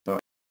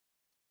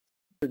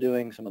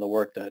doing, some of the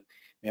work that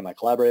me and my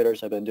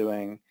collaborators have been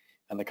doing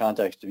in the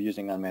context of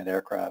using unmanned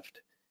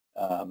aircraft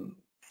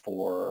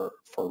for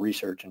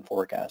research and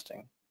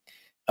forecasting.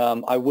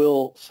 I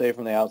will say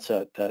from the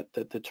outset that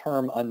the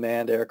term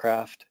unmanned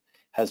aircraft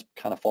has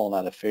kind of fallen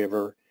out of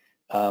favor,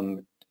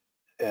 and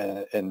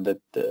that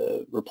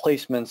the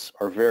replacements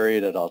are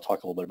varied, and I'll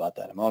talk a little bit about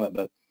that in a moment,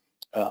 but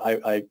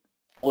I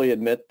fully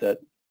admit that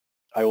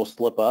I will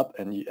slip up,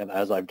 and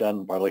as I've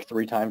done probably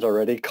 3 times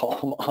already, call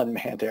them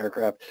unmanned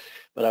aircraft,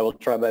 but I will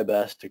try my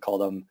best to call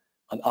them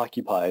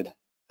unoccupied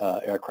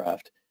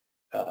aircraft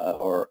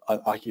or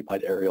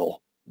unoccupied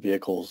aerial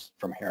vehicles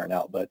from here on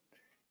out, but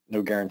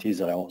no guarantees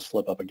that I won't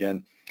slip up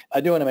again.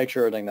 I do want to make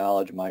sure to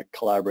acknowledge my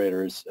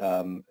collaborators.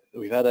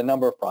 We've had a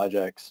number of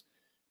projects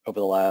over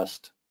the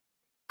last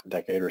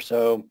decade or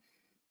so.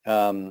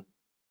 Some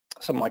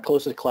of my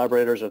closest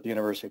collaborators at the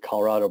University of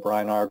Colorado,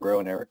 Brian Argro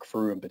and Eric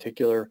Frew in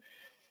particular,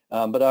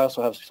 but I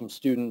also have some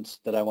students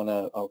that I want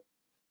to,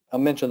 I'll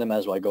mention them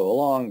as I go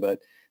along, but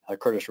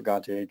Curtis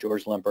Regante,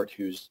 George Limpert,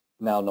 who's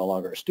now no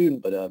longer a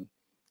student, but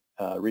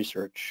a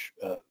research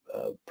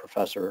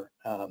professor,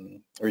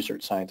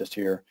 research scientist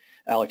here,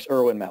 Alex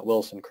Irwin, Matt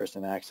Wilson,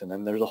 Kristen Axon,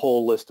 and there's a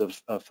whole list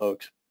of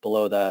folks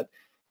below that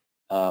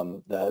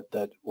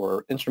that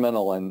were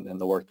instrumental in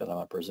the work that I'm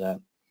going to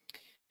present.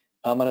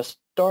 I'm going to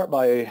start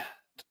by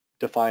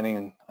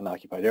defining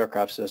unoccupied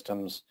aircraft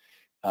systems,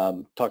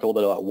 talk a little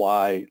bit about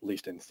why, at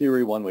least in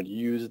theory, one would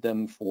use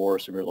them for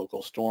severe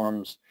local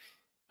storms,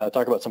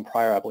 talk about some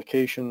prior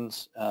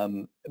applications,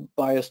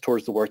 biased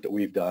towards the work that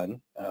we've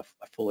done. I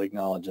fully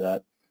acknowledge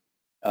that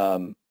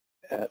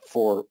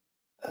for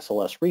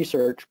SLS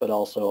research, but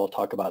also I'll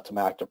talk about some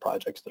active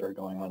projects that are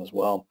going on as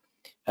well,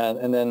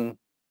 and then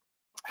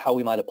how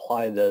we might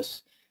apply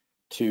this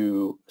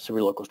to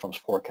severe local storms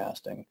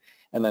forecasting,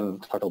 and then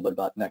talk a little bit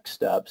about next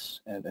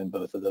steps in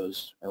both of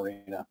those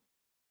arenas.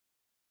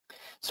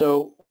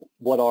 So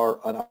what are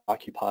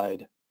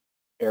unoccupied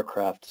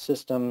aircraft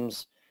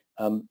systems?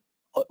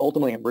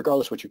 Ultimately,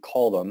 regardless of what you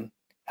call them,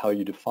 how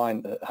you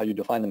define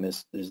them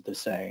is the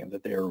same,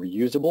 that they are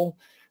reusable,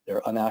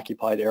 they're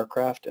unoccupied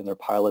aircraft, and they're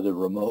piloted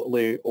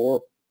remotely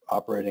or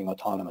operating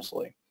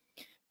autonomously.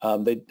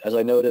 As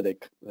I noted,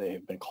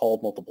 they've been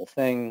called multiple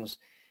things.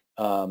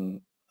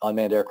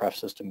 Unmanned aircraft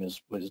system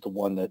was the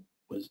one that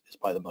is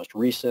probably the most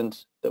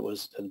recent that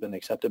has been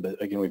accepted,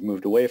 but again, we've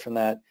moved away from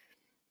that.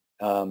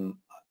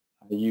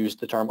 I used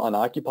the term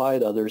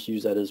unoccupied. Others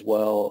use that as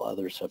well.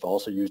 Others have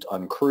also used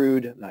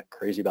uncrewed. I'm not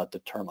crazy about the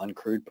term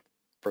uncrewed.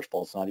 First of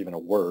all, it's not even a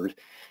word,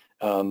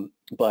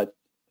 but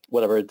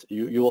whatever,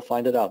 you will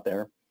find it out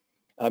there.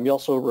 You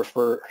also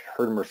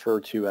heard them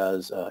referred to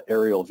as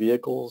aerial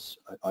vehicles,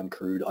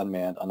 uncrewed,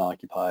 unmanned,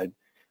 unoccupied,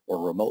 or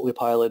remotely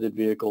piloted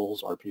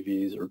vehicles,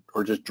 RPVs,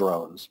 or just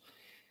drones.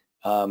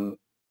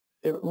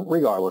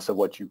 Regardless of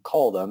what you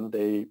call them,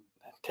 they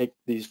take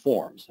these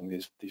forms, and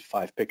these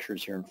 5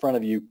 pictures here in front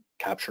of you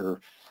capture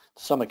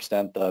to some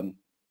extent the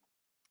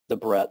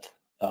breadth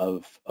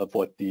of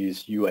what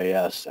these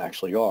UAS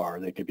actually are.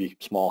 They could be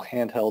small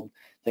handheld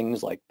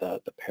things like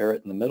the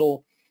Parrot in the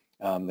middle.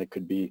 They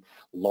could be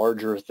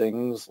larger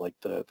things like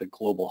the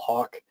Global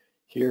Hawk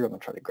here. I'm going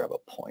to try to grab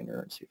a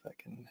pointer and see if I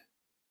can,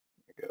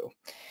 there we go.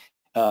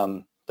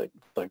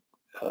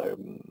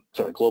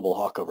 Sorry, Global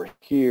Hawk over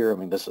here. I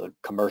mean, this is a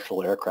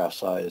commercial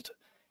aircraft-sized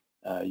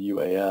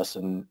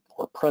UAS,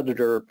 or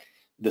Predator.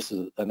 This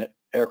is an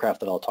aircraft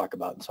that I'll talk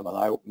about in some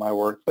of my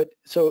work. But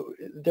so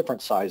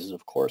different sizes,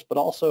 of course, but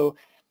also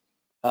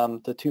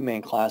the 2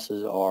 main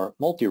classes are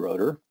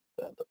multi-rotor,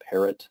 the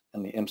Parrot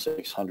and the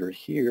M600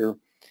 here,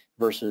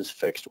 versus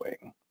fixed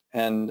wing.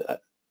 And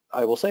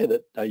I will say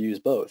that I use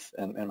both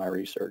in my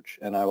research,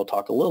 and I will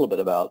talk a little bit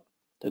about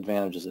the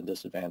advantages and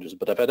disadvantages,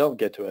 but if I don't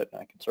get to it,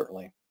 I can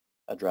certainly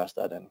address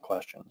that in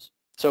questions.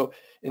 So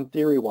in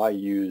theory, why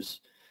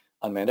use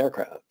unmanned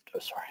aircraft? Oh,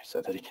 sorry, I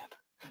said that again.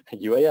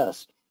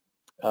 UAS.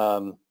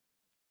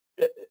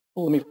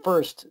 Let me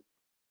first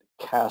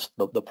cast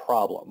the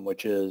problem,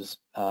 which is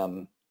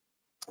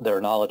there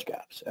are knowledge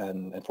gaps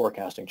and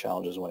forecasting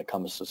challenges when it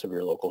comes to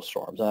severe local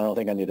storms. And I don't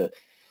think I need to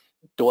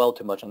dwell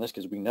too much on this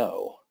because we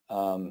know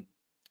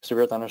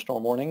severe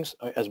thunderstorm warnings,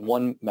 as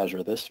one measure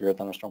of this, severe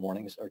thunderstorm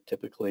warnings are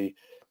typically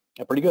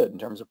pretty good in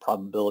terms of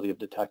probability of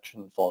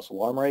detection, false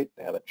alarm rate.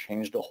 They haven't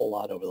changed a whole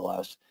lot over the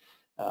last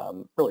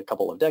really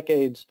couple of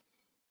decades.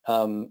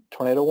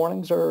 Tornado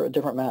warnings are a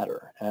different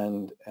matter,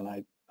 and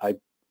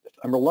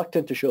I'm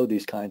reluctant to show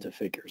these kinds of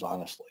figures,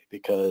 honestly,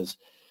 because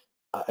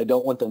I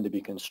don't want them to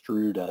be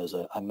construed as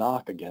a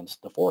knock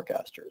against the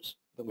forecasters.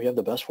 We have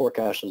the best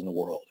forecasters in the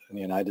world, in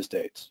the United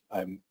States.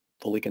 I'm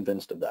fully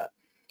convinced of that.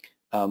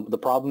 The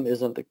problem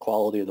isn't the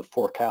quality of the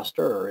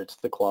forecaster, it's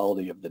the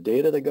quality of the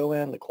data that go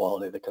in, the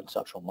quality of the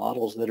conceptual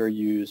models that are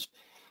used,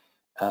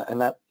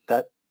 and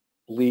that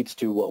leads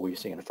to what we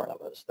see in front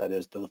of us. That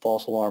is, the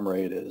false alarm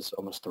rate is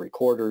almost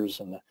 3/4,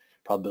 and the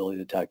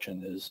probability of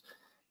detection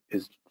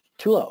is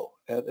too low,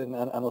 and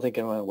I don't think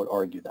anyone would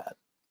argue that.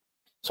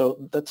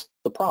 So that's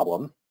the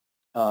problem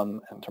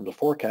in terms of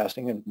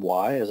forecasting, and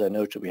why, as I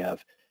noted, we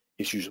have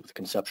issues with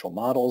conceptual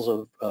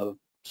models of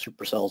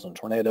supercells and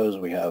tornadoes.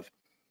 We have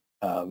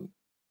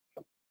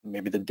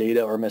maybe the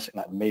data are missing,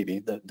 not maybe,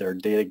 there are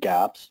data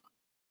gaps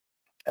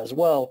as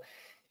well.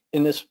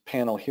 In this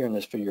panel here, in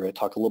this figure, I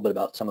talk a little bit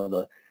about some of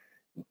the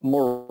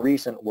more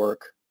recent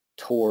work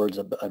towards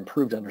an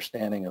improved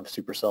understanding of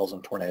supercells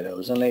and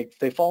tornadoes. And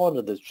they fall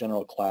into this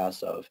general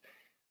class of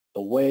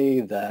the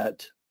way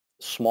that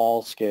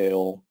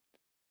small-scale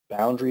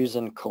boundaries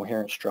and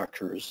coherent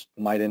structures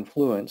might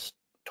influence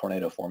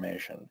tornado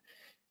formation.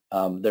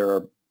 There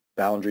are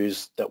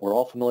boundaries that we're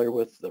all familiar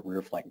with, the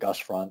rear flank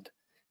gust front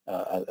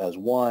as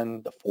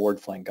one, the forward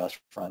flank gust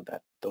front,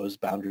 that those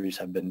boundaries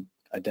have been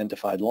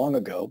identified long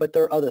ago, but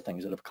there are other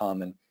things that have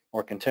come in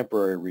more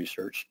contemporary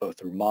research, both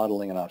through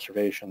modeling and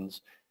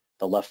observations,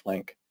 the left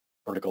flank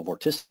vertical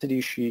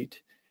vorticity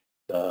sheet,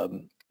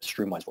 the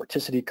streamwise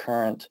vorticity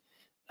current,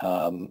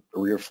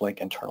 rear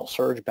flank internal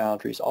surge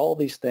boundaries. All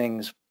these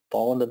things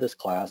fall into this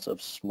class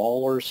of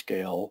smaller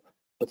scale,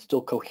 but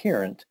still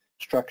coherent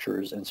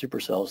structures and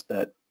supercells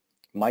that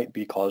might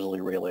be causally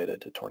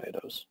related to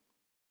tornadoes.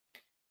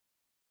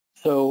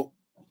 So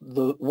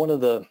one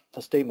of the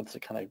statements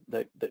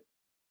that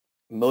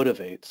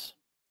motivates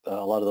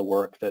a lot of the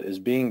work that is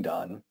being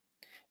done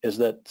is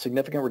that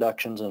significant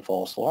reductions in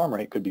false alarm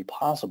rate could be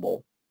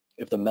possible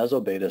if the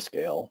meso-beta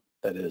scale,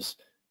 that is,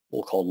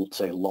 we'll call,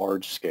 say,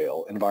 large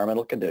scale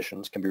environmental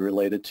conditions, can be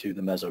related to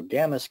the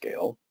meso-gamma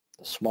scale,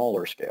 the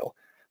smaller scale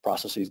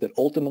processes that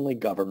ultimately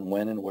govern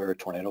when and where a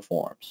tornado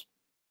forms.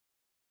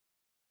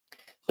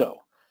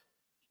 So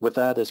with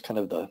that as kind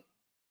of the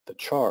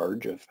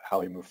charge of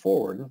how we move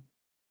forward,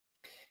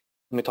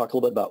 let me talk a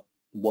little bit about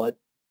what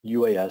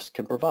UAS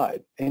can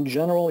provide. In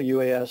general,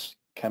 UAS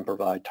can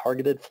provide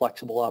targeted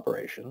flexible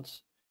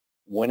operations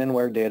when and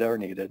where data are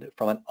needed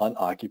from an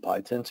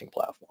unoccupied sensing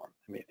platform.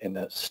 I mean, in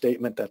the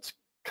statement, that's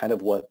kind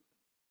of what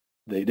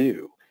they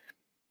do.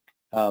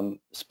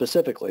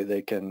 Specifically,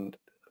 they can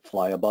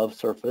fly above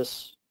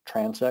surface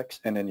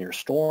transects and in your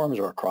storms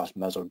or across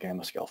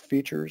meso-gamma scale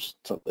features,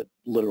 so that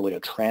literally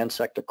a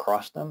transect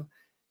across them.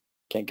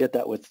 Can't get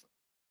that with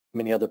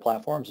many other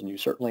platforms, and you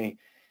certainly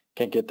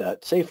can't get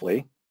that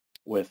safely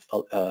with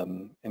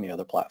any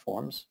other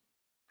platforms.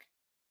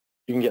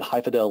 You can get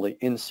high fidelity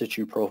in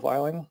situ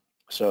profiling,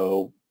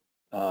 so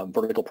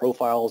vertical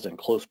profiles in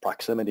close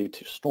proximity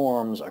to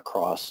storms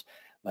across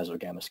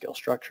meso-gamma scale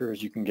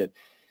structures. You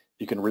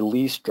can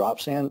release drop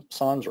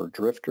sondes or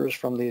drifters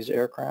from these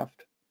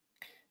aircraft,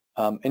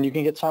 and you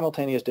can get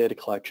simultaneous data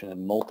collection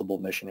in multiple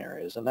mission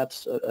areas, and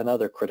that's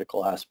another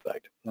critical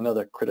aspect.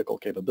 Another critical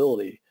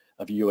capability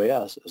of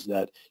UAS is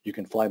that you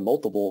can fly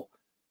multiple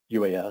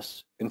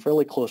UAS in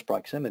fairly close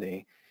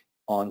proximity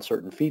on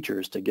certain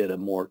features to get a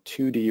more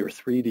 2D or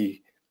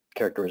 3D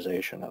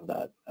characterization of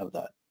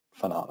that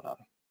phenomenon.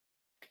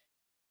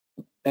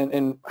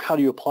 And how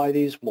do you apply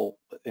these? Well,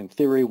 in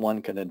theory,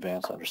 one can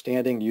advance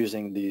understanding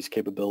using these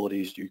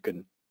capabilities. You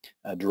can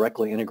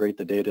directly integrate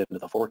the data into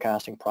the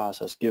forecasting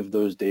process, give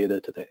those data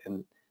to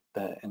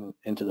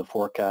into the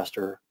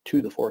forecaster,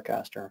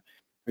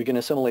 We can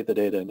assimilate the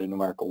data into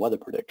numerical weather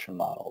prediction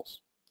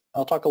models.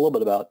 I'll talk a little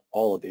bit about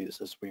all of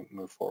these as we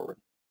move forward.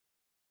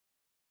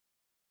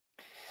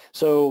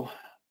 So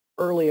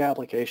early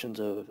applications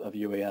of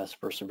UAS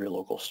for severe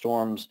local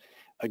storms.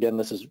 Again,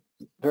 this is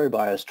very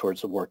biased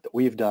towards the work that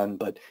we've done,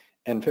 but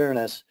in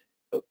fairness,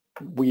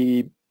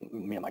 me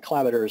and my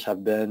collaborators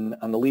have been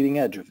on the leading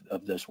edge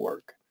of this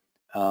work.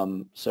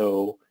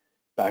 So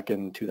back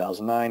in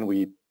 2009,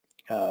 we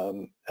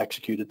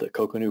executed the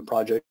Coconut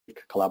project,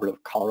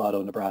 collaborative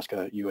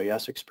Colorado-Nebraska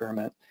UAS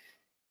experiment.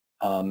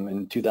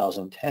 In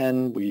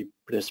 2010, we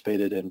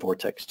participated in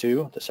Vortex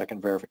 2, the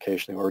second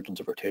verification of the origins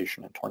of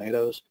rotation in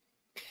tornadoes.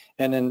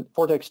 And then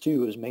Vortex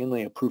 2 is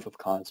mainly a proof of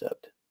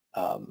concept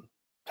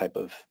type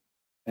of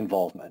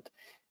involvement.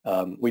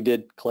 We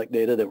did collect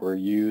data that were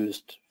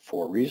used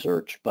for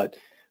research, but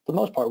for the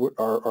most part,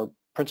 our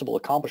principal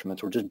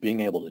accomplishments were just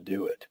being able to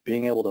do it,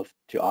 being able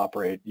to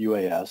operate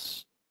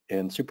UAS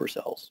in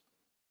supercells.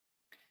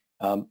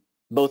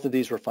 Both of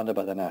these were funded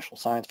by the National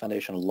Science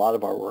Foundation. A lot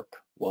of our work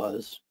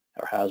was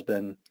or has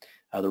been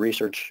the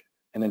Research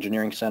and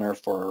Engineering Center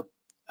for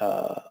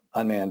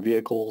Unmanned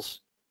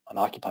Vehicles,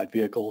 Unoccupied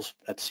Vehicles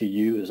at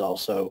CU has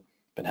also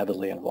been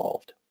heavily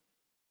involved.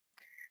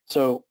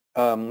 So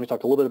let me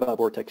talk a little bit about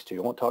Vortex 2.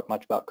 I won't talk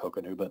much about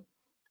Coconut, but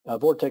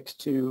Vortex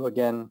 2,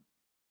 again,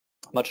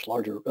 much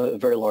larger,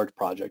 very large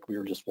project. We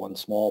were just one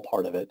small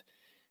part of it,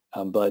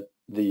 but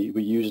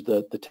we used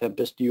the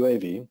Tempest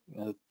UAV,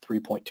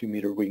 3.2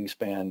 meter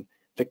wingspan,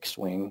 fixed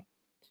wing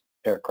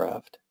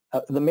aircraft.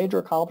 The major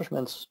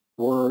accomplishments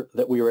were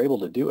that we were able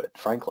to do it,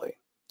 frankly.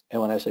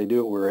 And when I say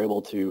do it, we were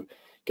able to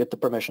get the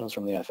permissions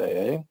from the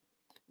FAA,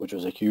 which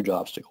was a huge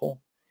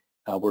obstacle.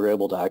 We were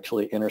able to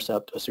actually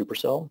intercept a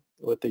supercell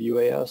with the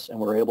UAS, and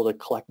we were able to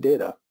collect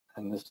data,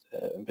 and this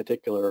in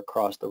particular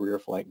across the rear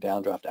flank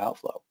downdraft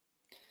outflow.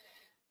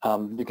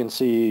 You can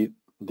see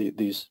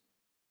these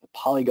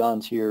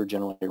polygons here,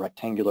 generally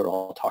rectangular.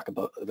 I'll talk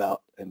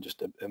about in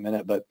just a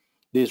minute, but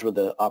these were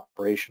the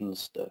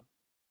operations, the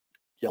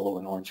yellow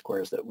and orange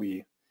squares that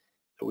we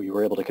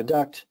were able to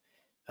conduct.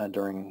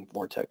 during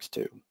Vortex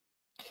 2.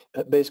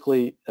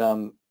 Basically,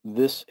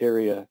 this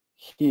area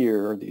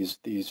here,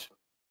 these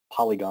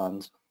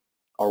polygons,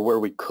 are where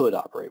we could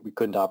operate. We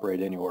couldn't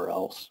operate anywhere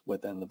else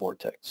within the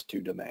Vortex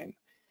 2 domain.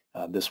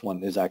 This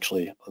one is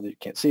actually, you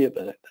can't see it,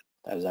 but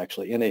that is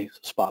actually in a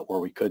spot where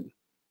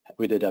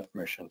we did have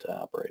permission to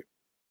operate.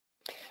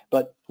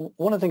 But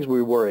one of the things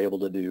we were able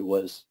to do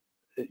was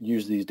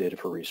use these data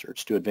for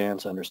research to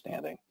advance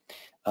understanding.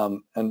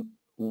 And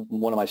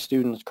one of my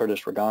students,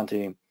 Curtis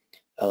Riganti,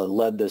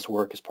 led this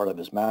work as part of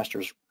his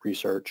master's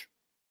research.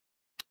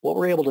 What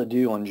we're able to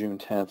do on June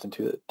 10th in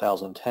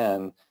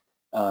 2010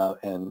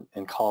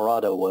 in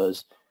Colorado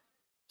was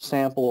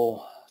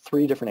sample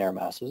 3 different air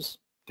masses: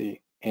 the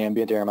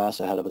ambient air mass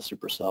ahead of a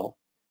supercell,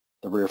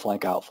 the rear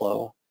flank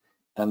outflow,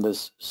 and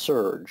this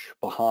surge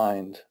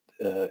behind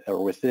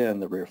or within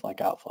the rear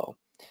flank outflow.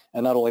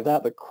 And not only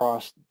that, but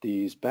cross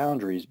these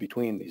boundaries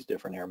between these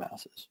different air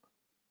masses.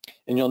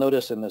 And you'll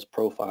notice in this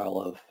profile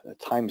of a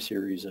time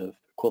series of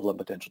equivalent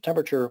potential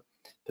temperature,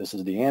 this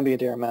is the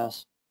ambient air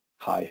mass,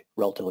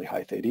 relatively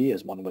high θE,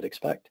 as one would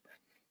expect.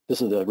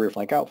 This is the rear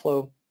flank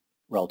outflow,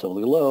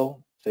 relatively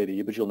low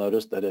θE, but you'll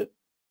notice that it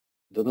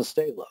doesn't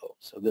stay low.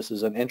 So this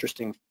is an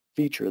interesting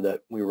feature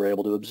that we were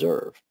able to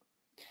observe.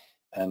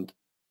 And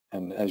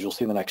as you'll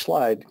see in the next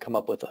slide, come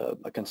up with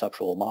a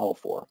conceptual model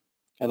for.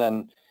 And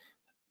then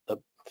the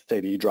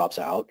θE drops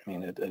out. I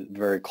mean, it's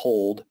very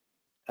cold,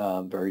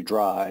 very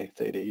dry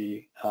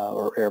θE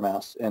or air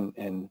mass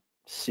in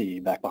C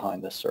back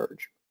behind this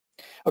surge.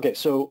 Okay,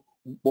 so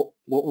what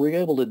we're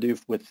able to do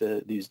with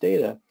these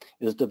data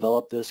is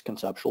develop this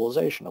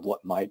conceptualization of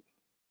what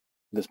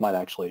this might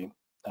actually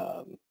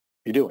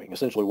be doing.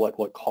 Essentially,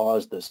 what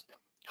caused this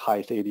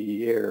high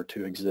θE air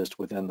to exist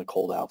within the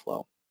cold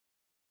outflow.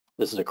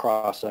 This is a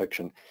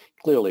cross-section,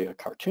 clearly a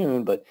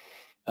cartoon, but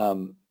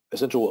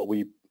essentially what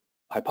we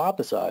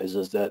hypothesize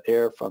is that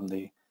air from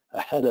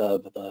ahead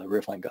of the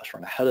rear flank gust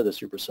run, ahead of the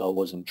supercell,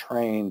 was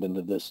entrained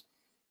into this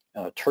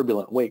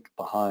turbulent wake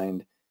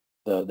behind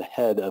the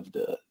head of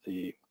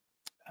the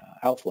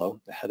outflow,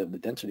 the head of the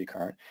density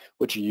current,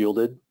 which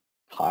yielded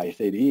high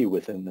θE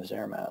within this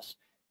air mass.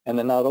 And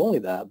then not only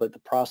that, but the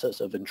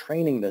process of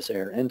entraining this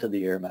air into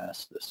the air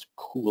mass, this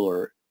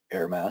cooler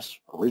air mass,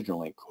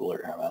 originally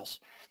cooler air mass,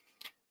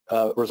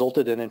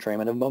 resulted in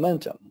entrainment of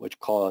momentum, which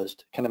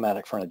caused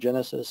kinematic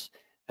frontogenesis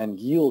and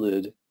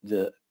yielded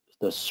the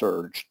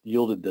surge,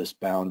 yielded this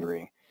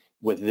boundary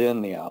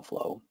within the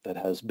outflow that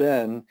has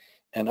been,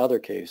 in other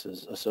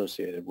cases,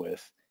 associated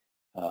with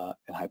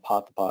and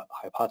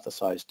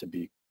hypothesized to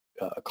be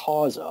a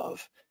cause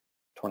of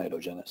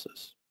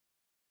tornadogenesis.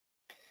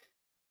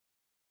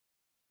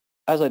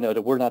 As I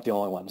noted, we're not the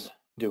only ones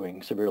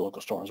doing severe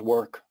local storms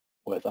work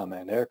with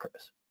unmanned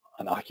aircraft,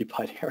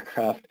 unoccupied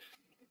aircraft.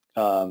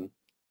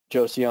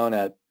 Joe Sion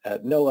at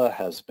NOAA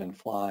has been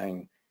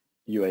flying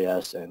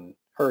UAS and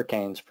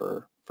hurricanes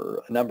for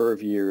a number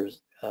of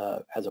years,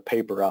 has a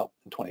paper out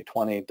in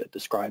 2020 that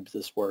describes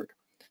this work.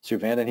 Sue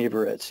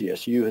Vandenhever at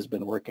CSU has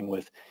been working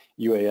with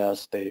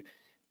UAS. They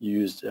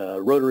used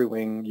rotary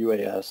wing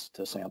UAS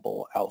to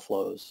sample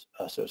outflows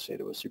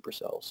associated with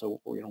supercells.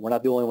 So we're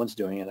not the only ones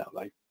doing it.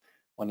 I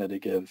wanted to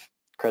give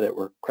credit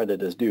where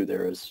credit is due.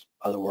 There is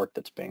other work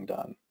that's being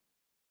done.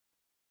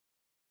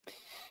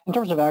 In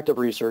terms of active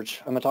research,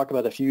 I'm going to talk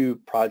about a few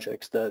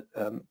projects that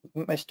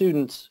my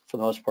students, for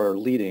the most part, are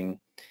leading,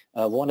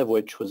 one of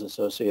which was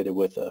associated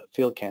with a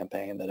field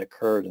campaign that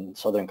occurred in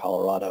southern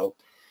Colorado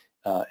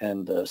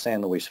and the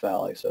San Luis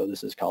Valley. So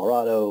this is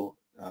Colorado,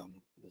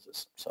 this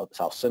is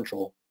South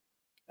Central.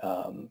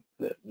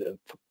 The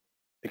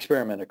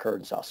experiment occurred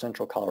in South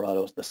Central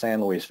Colorado. The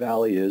San Luis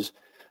Valley is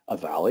a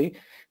valley,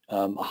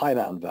 a high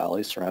mountain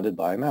valley surrounded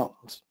by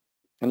mountains.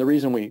 And the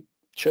reason we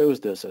chose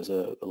this as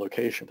a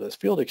location for this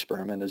field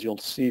experiment is you'll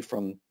see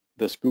from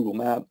this Google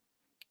Map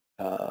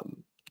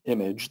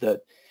image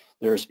that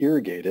there's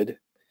irrigated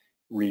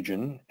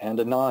region and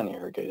a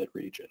non-irrigated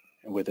region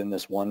within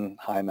this one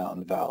high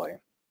mountain valley.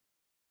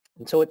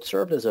 And so it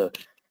served as a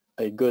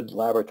good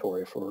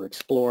laboratory for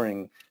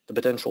exploring the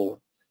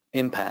potential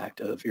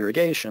impact of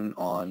irrigation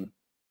on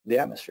the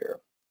atmosphere.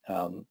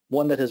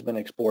 One that has been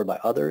explored by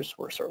others.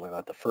 We're certainly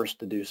not the first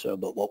to do so,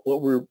 but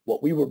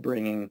what we were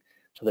bringing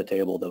to the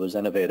table that was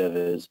innovative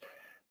is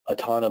a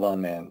ton of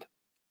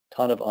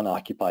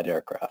unoccupied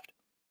aircraft.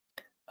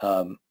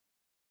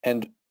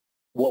 And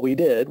what we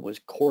did was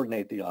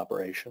coordinate the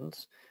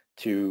operations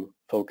to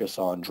focus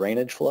on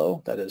drainage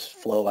flow, that is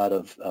flow out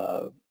of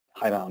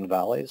high mountain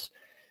valleys,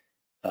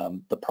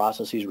 the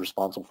processes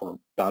responsible for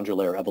boundary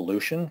layer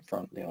evolution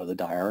from the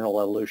diurnal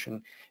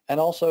evolution,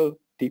 and also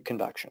deep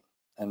convection.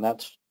 And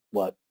that's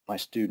what my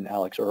student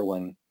Alex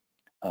Irwin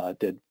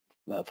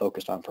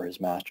focused on for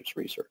his master's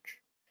research.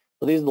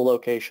 So these are the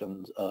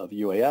locations of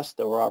UAS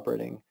that we're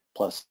operating,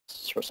 plus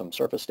some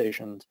surface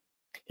stations.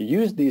 He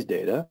used these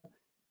data,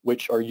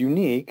 which are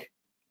unique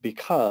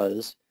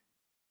because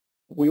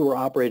we were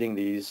operating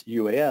these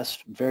UAS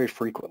very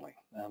frequently.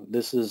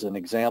 This is an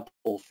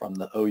example from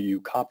the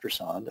OU copter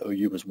sonde.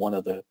 OU was one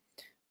of the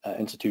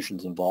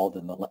institutions involved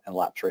in the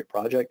LAPS rate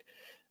project.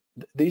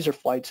 these are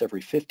flights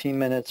every 15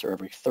 minutes or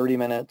every 30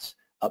 minutes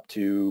up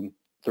to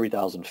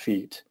 3,000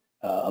 feet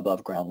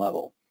above ground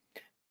level.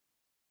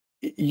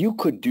 You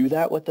could do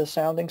that with the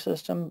sounding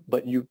system,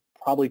 but you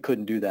probably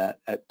couldn't do that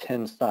at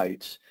 10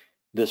 sites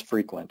this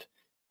frequent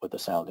with the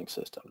sounding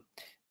system.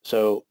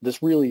 So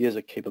this really is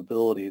a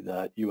capability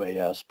that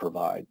UAS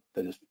provide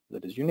that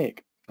is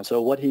unique. And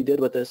so what he did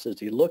with this is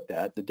he looked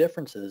at the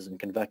differences in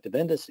convective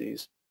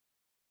indices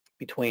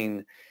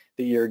between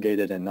the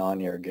irrigated and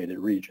non-irrigated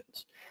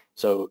regions.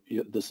 So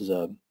this is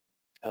a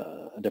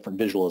different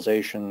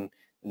visualization.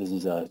 This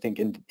is, I think,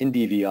 in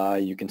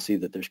DVI, you can see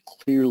that there's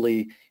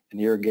clearly an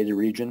irrigated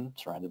region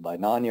surrounded by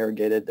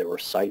non-irrigated. There were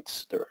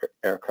sites, there were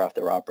aircraft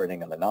that were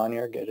operating in the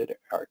non-irrigated,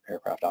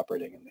 aircraft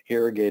operating in the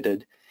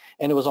irrigated,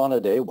 and it was on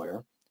a day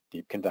where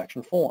deep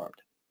convection formed.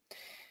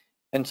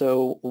 And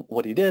so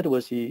what he did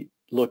was he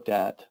looked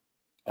at,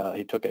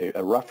 he took a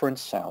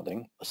reference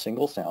sounding, a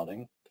single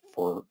sounding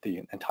for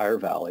the entire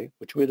valley,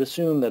 which we'd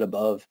assume that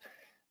above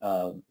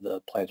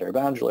the planetary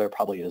boundary layer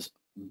probably is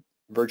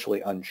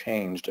virtually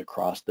unchanged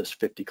across this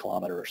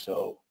 50-kilometer or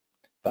so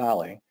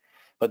valley,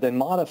 but then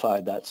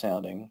modified that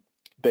sounding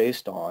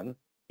based on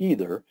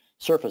either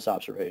surface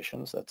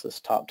observations, that's this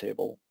top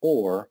table,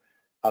 or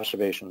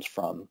observations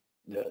from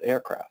the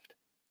aircraft.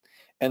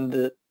 And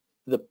the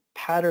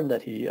pattern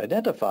that he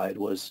identified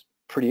was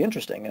pretty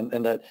interesting,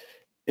 and that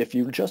if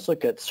you just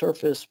look at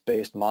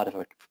surface-based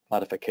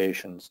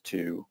modifications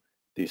to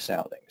these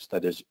soundings,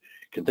 that is, you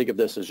can think of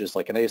this as just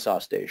like an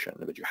ASOS station,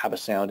 but you have a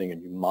sounding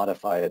and you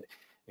modify it.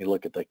 You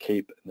look at the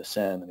CAPE and the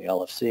SEN and the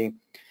LFC.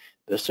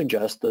 This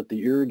suggests that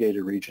the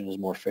irrigated region is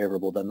more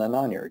favorable than the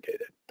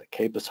non-irrigated. The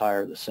CAPE is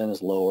higher, the SEN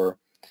is lower,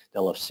 the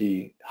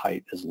LFC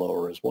height is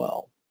lower as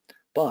well.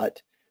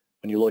 But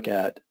when you look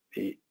at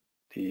the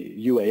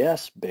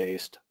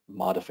UAS-based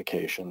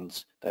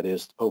modifications, that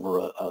is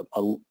over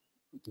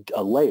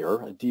a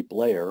layer, a deep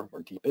layer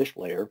or deep-ish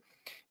layer,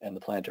 and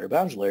the planetary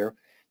boundary layer,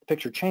 the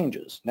picture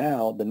changes.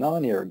 Now the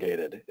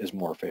non-irrigated is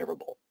more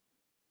favorable,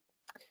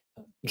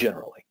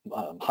 generally,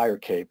 higher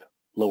CAPE,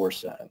 lower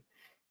SEN.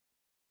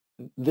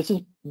 This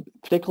is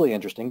particularly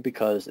interesting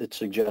because it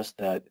suggests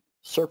that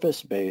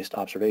surface-based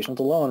observations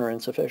alone are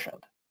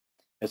insufficient.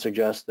 It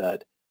suggests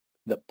that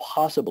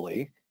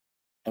possibly,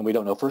 and we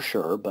don't know for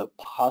sure, but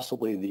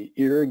possibly the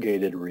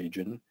irrigated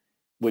region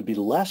would be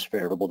less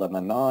favorable than the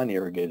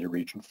non-irrigated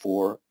region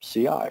for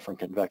CI, from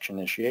convection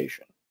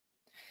initiation.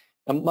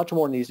 And much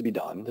more needs to be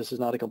done. This is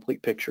not a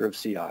complete picture of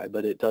CI,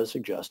 but it does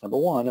suggest, number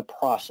one, a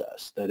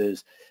process, that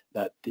is,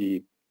 that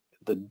the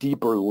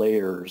deeper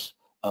layers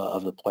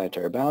of the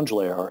planetary boundary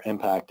layer are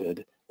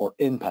impacted or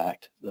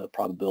impact the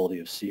probability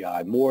of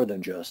CI more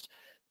than just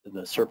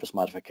the surface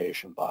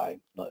modification by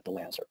the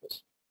land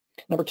surface.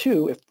 Number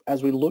two,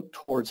 as we look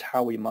towards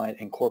how we might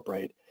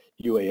incorporate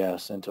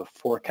UAS into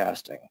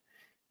forecasting,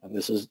 and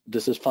this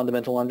is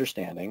fundamental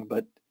understanding,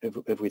 but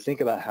if we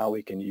think about how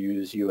we can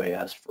use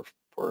UAS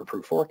for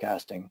improved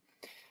forecasting,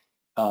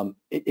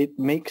 it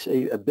makes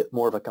a bit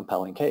more of a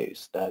compelling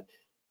case that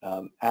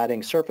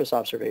adding surface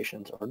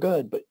observations are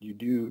good, but you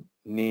do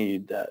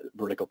need that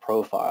vertical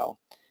profile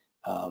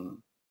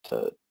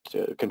to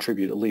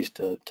contribute at least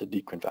to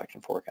deep convection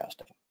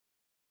forecasting.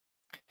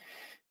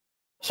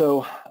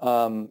 So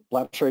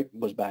LabStraight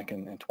was back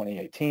in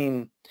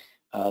 2018.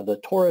 The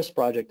Taurus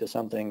project is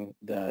something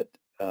that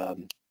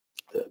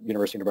the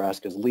University of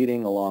Nebraska is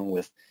leading, along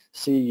with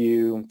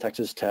CU,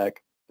 Texas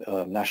Tech,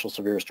 National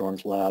Severe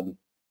Storms Lab.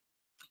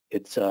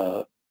 It's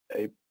a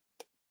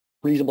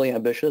reasonably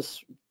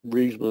ambitious,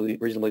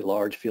 reasonably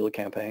large field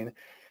campaign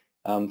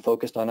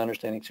focused on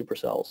understanding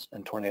supercells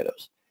and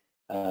tornadoes.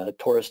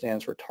 Taurus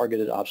stands for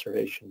Targeted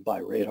Observation by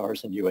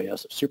Radars and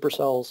UAS of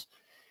Supercells.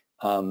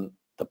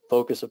 The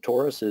focus of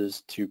Taurus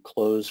is to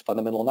close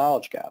fundamental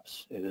knowledge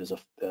gaps. It is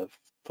a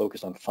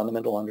focus on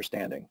fundamental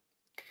understanding,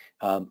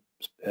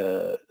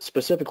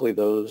 specifically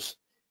those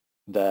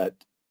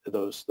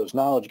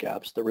knowledge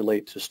gaps that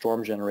relate to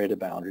storm-generated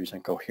boundaries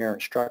and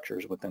coherent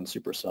structures within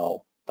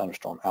supercell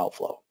thunderstorm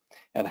outflow,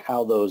 and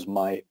how those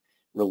might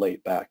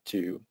relate back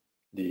to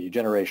the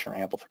generation or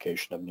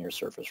amplification of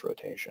near-surface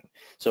rotation.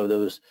 So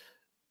those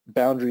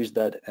boundaries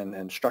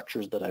and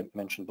structures that I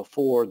mentioned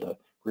before, the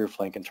rear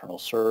flank internal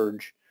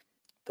surge,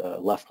 the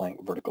left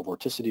flank vertical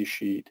vorticity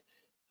sheet,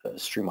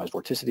 streamwise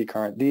vorticity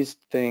current, these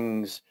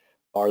things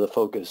are the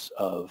focus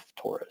of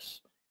Taurus.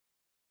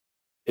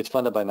 It's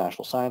funded by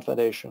National Science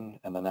Foundation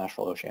and the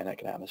National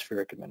Oceanic and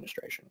Atmospheric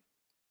Administration.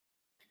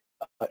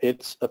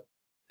 It's a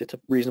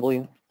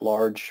reasonably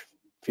large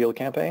field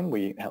campaign.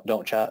 We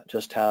don't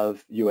just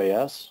have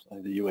UAS.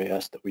 The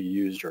UAS that we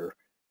used are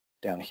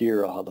down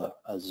here. I'll have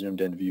a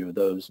zoomed in view of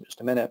those in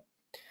just a minute.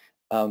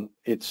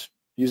 It's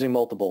using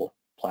multiple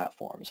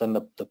platforms, and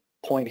the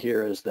point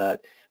here is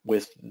that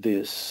with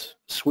this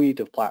suite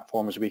of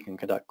platforms, we can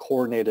conduct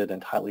coordinated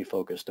and highly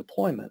focused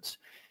deployments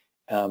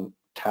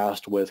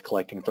tasked with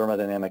collecting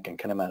thermodynamic and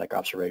kinematic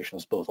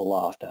observations both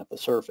aloft and at the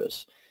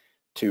surface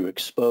to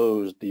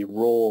expose the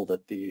role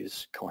that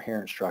these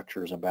coherent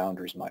structures and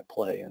boundaries might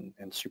play in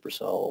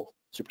supercells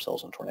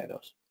and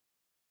tornadoes.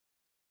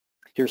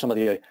 Here's some of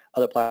the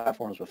other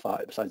platforms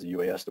besides the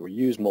UAS that we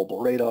use: mobile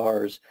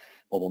radars,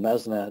 mobile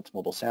mesonets,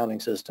 mobile sounding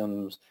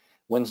systems,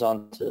 wind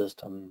sound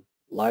system,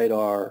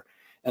 LiDAR,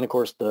 and of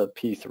course the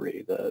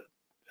P3. The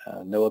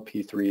NOAA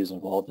P3 is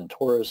involved in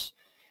Taurus.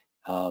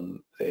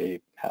 They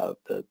have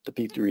the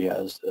P3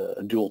 has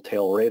a dual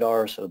tail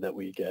radar so that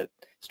we get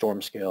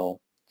storm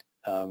scale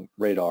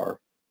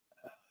radar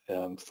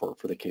for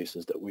the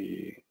cases that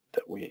we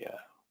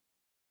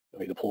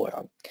deploy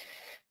on.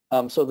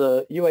 So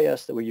the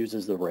UAS that we use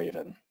is the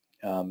Raven.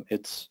 You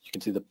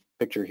can see the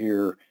picture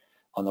here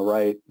on the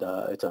right.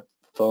 It's a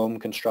foam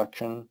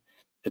construction.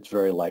 It's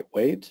very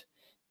lightweight.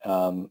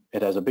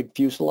 It has a big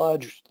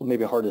fuselage,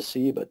 maybe hard to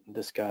see, but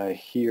this guy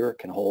here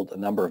can hold a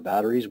number of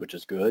batteries, which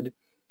is good.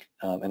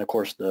 And of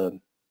course I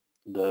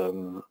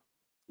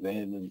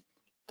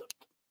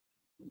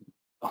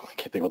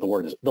can't think what the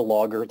word is. The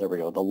logger. There we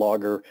go. The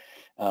logger.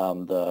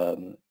 All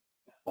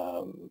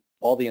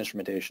the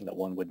instrumentation that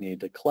one would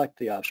need to collect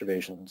the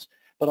observations,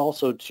 but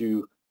also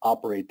to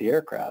operate the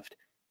aircraft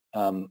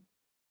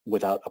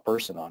without a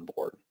person on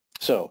board.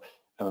 So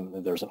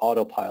there's an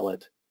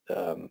autopilot.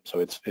 So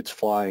it's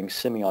flying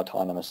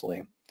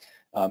semi-autonomously.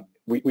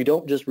 We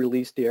don't just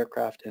release the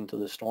aircraft into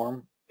the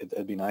storm.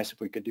 It'd be nice if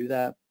we could do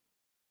that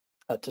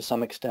to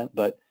some extent,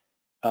 but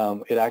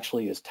it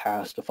actually is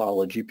tasked to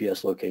follow a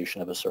GPS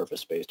location of a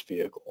surface-based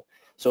vehicle.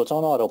 So it's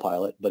on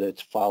autopilot, but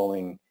it's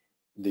following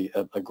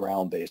a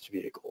ground-based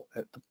vehicle.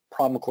 The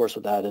problem, of course,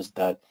 with that is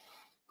that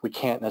we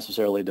can't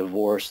necessarily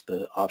divorce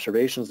the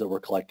observations that we're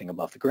collecting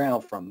above the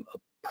ground from a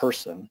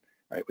person,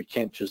 right? We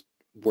can't just,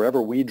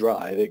 wherever we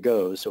drive, it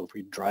goes. So if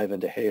we drive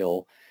into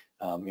hail,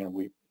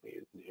 the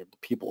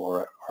people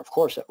are of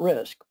course at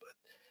risk.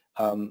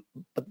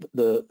 But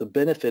the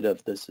benefit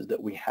of this is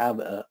that we have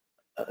a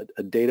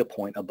data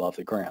point above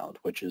the ground,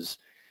 which is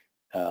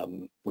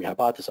we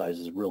hypothesize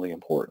is really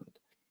important.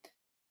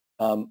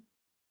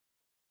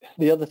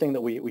 The other thing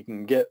that we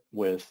can get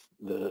with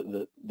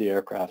the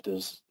aircraft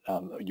is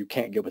you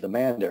can't get with a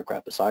manned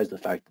aircraft, besides the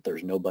fact that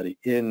there's nobody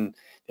in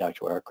the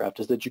actual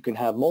aircraft, is that you can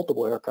have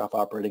multiple aircraft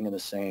operating in the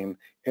same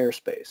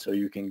airspace. So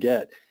you can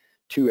get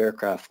two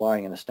aircraft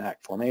flying in a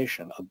stacked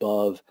formation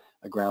above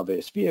a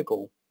ground-based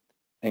vehicle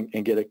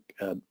and get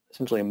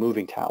essentially a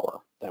moving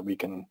tower that we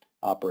can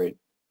operate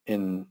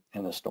in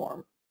a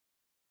storm.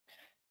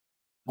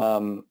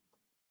 One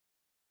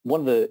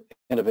of the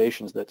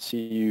innovations that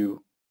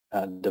CU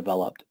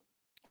developed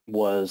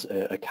was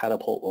a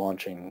catapult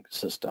launching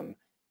system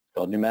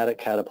called pneumatic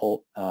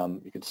catapult.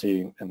 You can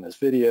see in this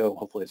video,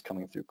 hopefully it's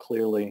coming through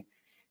clearly.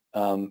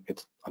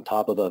 It's on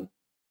top of a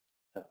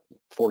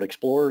Ford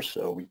Explorer,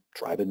 so we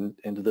drive it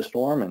into the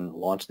storm and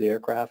launch the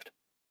aircraft.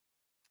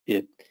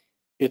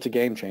 It's a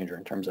game changer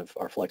in terms of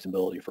our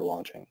flexibility for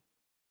launching.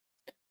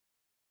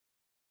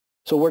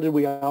 So where did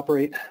we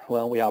operate?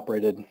 Well, we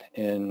operated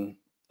in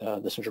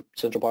the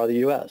central part of the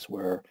U.S.,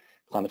 where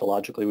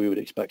climatologically we would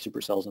expect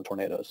supercells and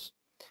tornadoes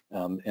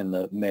in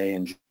the May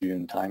and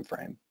June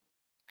timeframe.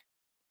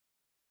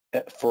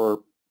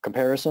 For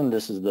comparison,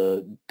 this is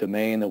the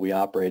domain that we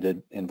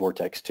operated in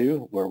Vortex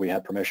 2, where we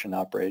had permission to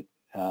operate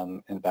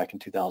back in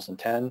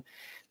 2010.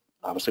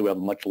 Obviously, we have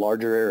a much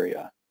larger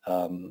area,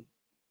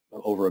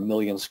 over 1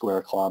 million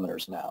square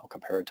kilometers now,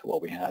 compared to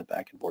what we had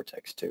back in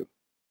Vortex 2.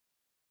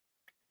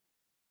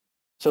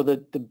 So the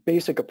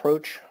basic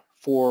approach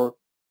for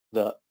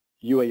the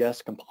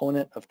UAS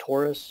component of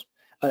Taurus,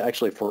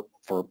 actually for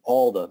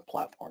all the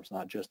platforms,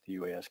 not just the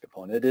UAS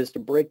component, it is to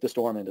break the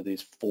storm into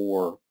these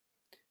 4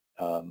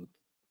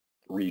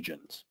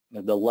 regions.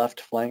 The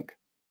left flank,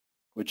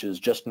 which is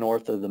just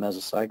north of the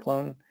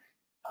mesocyclone,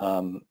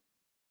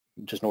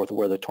 just north of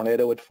where the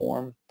tornado would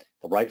form.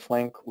 The right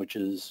flank, which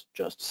is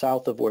just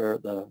south of where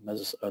the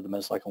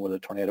mesocyclone, where the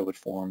tornado would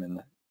form,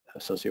 and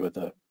associated with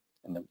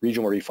in the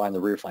region where you find the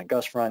rear flank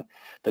gust front.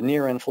 The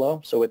near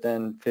inflow, so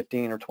within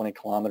 15 or 20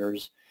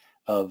 kilometers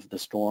of the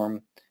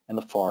storm, and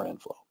the far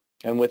inflow.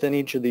 And within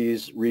each of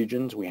these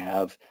regions, we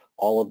have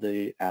all of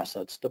the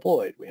assets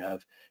deployed. We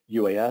have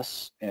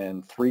UAS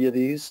in 3 of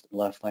these,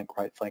 left flank,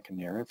 right flank, and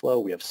near inflow.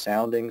 We have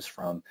soundings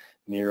from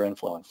near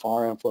inflow and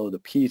far inflow. The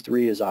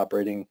P3 is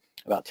operating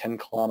about 10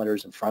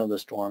 kilometers in front of the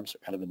storm, so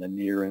kind of in the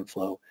near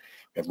inflow.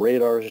 We have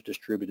radars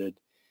distributed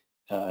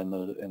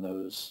in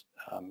those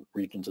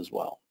regions as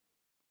well.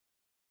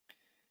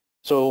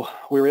 So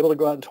we were able to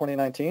go out in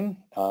 2019.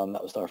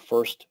 That was our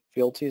first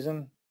field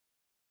season.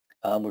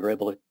 We were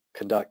able to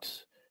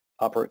conduct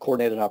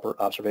coordinated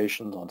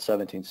observations on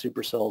 17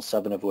 supercells,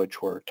 7 of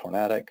which were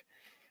tornadic.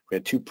 We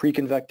had 2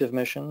 pre-convective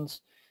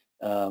missions,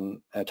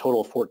 a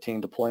total of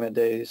 14 deployment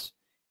days.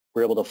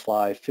 We were able to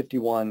fly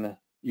 51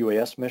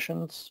 UAS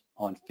missions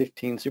on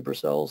 15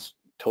 supercells,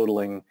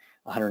 totaling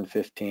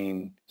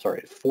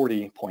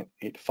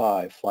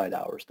 40.85 flight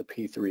hours. The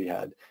P3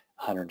 had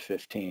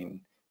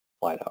 115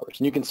 flight hours.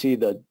 And you can see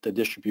the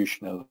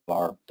distribution of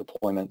our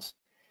deployments.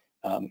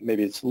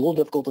 Maybe it's a little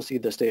difficult to see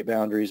the state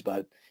boundaries,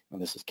 but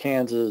this is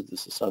Kansas,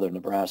 this is southern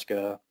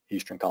Nebraska,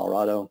 eastern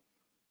Colorado.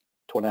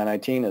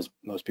 2019, as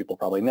most people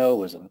probably know,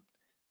 was an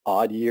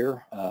odd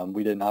year.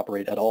 We didn't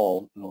operate at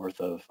all north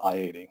of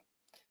I-80.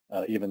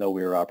 even though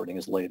we were operating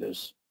as late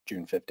as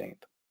June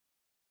 15th.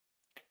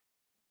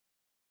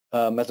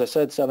 As I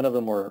said, 7 of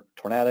them were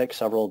tornadic.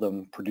 Several of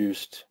them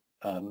produced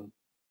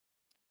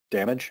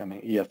damage,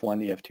 EF1,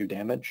 EF2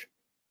 damage.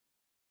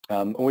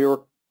 And we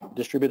were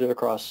distributed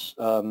across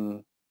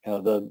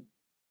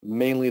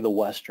mainly the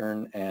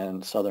western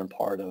and southern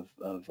part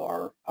of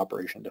our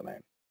operation domain.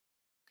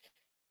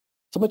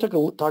 So I'm going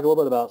to talk a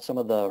little bit about some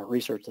of the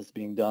research that's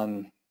being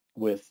done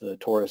with the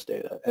TORUS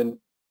data. And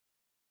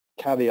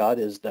caveat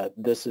is that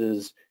this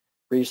is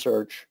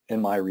research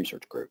in my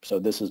research group. So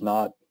this is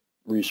not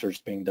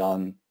research being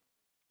done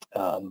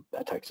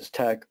at Texas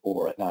Tech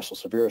or at National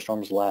Severe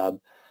Storms Lab.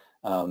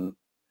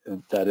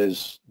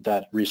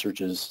 That research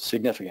is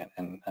significant,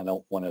 and I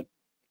don't want to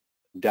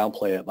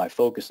downplay it by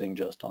focusing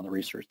just on the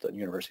research that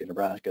University of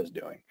Nebraska is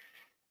doing.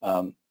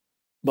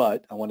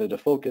 But I wanted to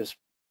focus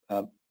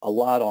a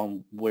lot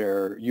on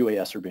where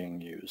UAS are being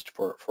used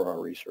for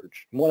our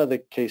research. One of the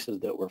cases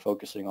that we're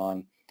focusing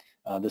on,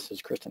 this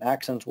is Kristen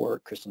Axon's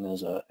work. Kristen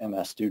is a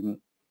MS student.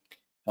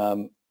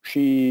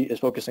 She is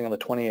focusing on the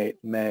 28th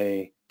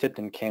May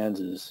Tipton,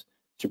 Kansas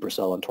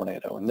supercell and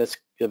tornado. And this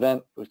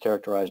event was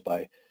characterized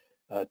by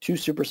 2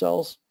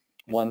 supercells,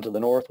 one to the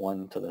north,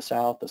 one to the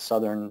south. The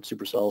southern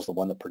supercell is the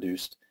one that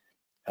produced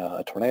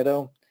a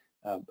tornado.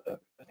 I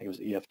think it was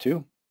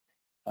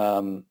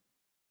EF2.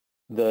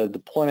 The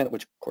deployment,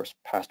 which of course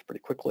passed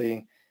pretty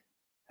quickly,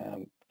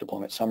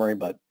 deployment summary,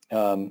 but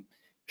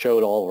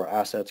showed all of our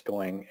assets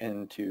going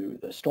into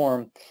the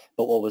storm.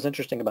 But what was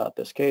interesting about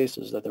this case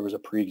is that there was a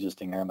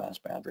pre-existing air mass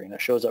boundary, and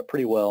it shows up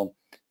pretty well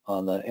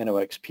on the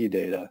NOxP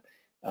data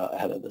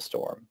ahead of the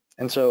storm.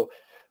 And so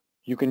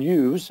you can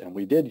use, and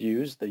we did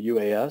use, the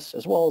UAS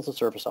as well as the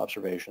surface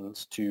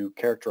observations to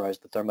characterize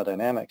the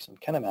thermodynamics and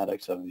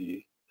kinematics of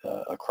the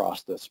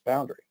across this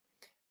boundary.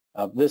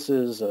 This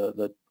is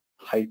the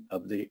height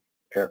of the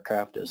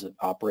aircraft as it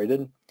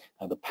operated,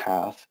 the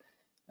path.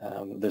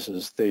 This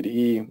is theta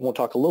E. We'll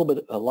talk a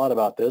lot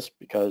about this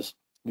because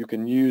you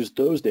can use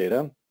those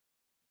data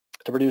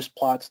to produce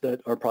plots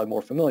that are probably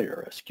more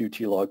familiar, a skew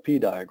T log P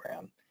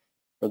diagram,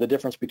 or the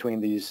difference between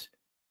these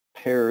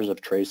pairs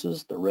of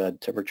traces, the red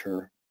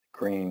temperature,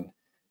 green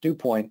dew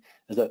point,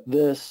 is that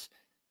this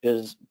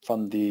is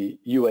from the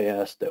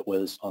UAS that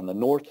was on the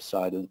north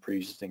side of the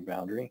pre-existing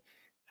boundary,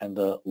 and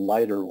the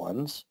lighter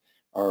ones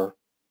are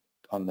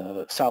on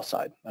the south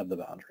side of the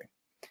boundary.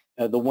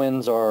 The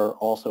winds are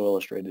also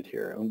illustrated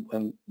here.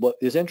 And what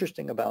is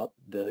interesting about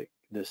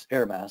this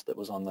air mass that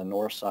was on the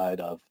north side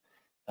of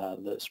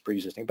this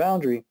pre-existing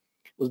boundary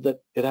was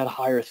that it had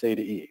higher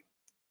theta E,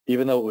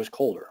 even though it was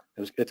colder.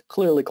 It's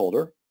clearly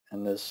colder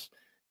in this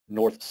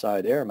north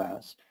side air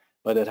mass,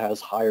 but it has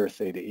higher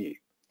theta E,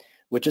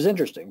 which is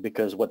interesting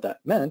because what that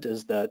meant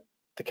is that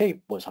the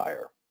Cape was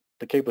higher.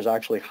 The Cape was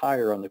actually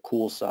higher on the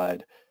cool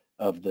side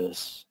of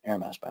this air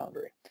mass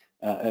boundary,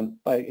 and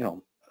by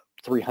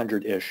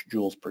 300-ish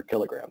joules per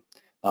kilogram.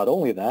 Not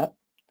only that,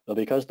 but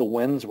because the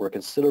winds were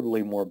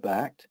considerably more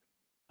backed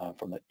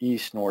from the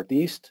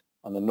east-northeast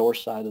on the north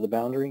side of the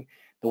boundary,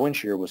 the wind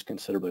shear was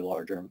considerably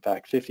larger. In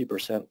fact,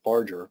 50%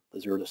 larger. The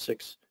 0 to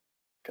 6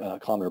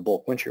 kilometer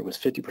bulk wind shear was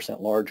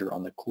 50% larger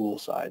on the cool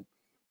side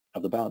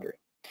of the boundary.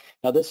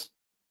 Now this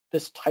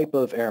type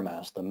of air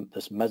mass,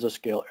 this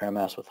mesoscale air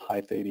mass with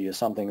high theta E, is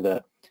something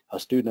that a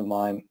student of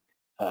mine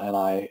and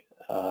I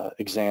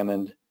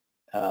examined,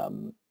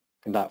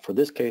 not for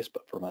this case,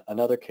 but for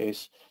another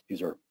case.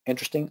 These are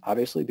interesting,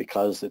 obviously,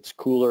 because it's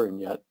cooler and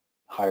yet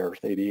higher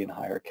theta E and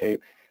higher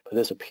Cape. But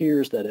this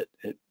appears that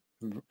it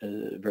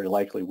very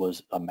likely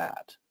was a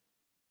mat.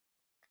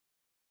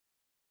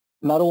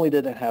 Not only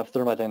did it have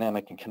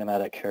thermodynamic and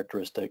kinematic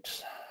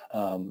characteristics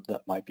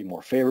that might be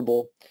more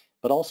favorable,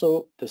 but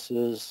also this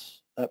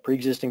is a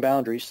pre-existing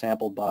boundary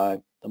sampled by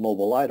the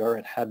mobile LiDAR.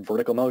 It had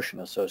vertical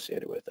motion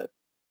associated with it.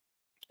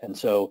 And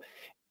so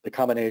the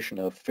combination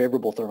of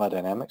favorable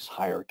thermodynamics,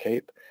 higher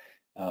Cape,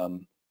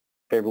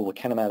 favorable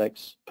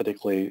kinematics,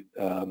 particularly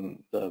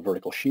the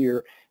vertical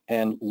shear,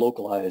 and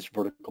localized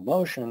vertical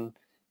motion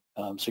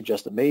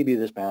suggests that maybe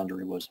this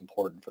boundary was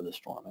important for the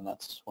storm, and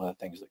that's one of the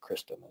things that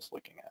Kristen is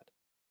looking at.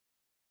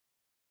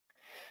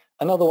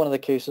 Another one of the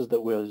cases that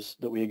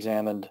we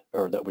examined,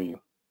 or that we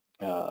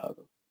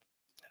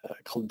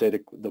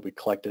data that we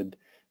collected,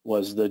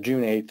 was the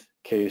June 8th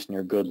case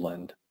near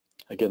Goodland.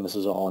 Again, this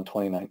is all in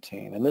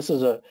 2019, and this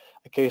is a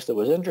case that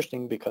was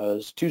interesting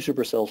because 2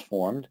 supercells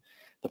formed.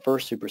 The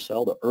first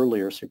supercell, the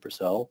earlier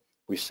supercell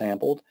we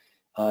sampled,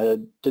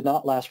 did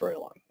not last very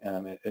long.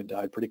 It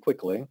died pretty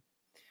quickly.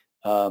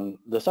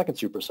 The second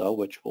supercell,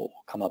 which will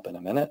come up in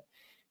a minute,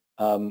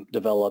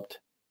 developed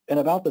in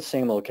about the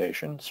same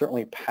location,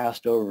 certainly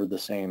passed over the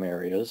same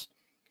areas,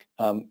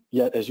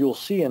 yet as you'll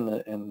see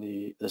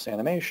in this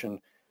animation,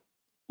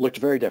 looked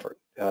very different.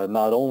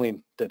 Not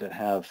only did it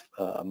have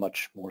a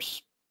much more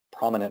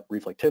prominent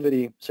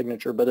reflectivity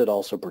signature, but it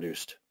also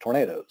produced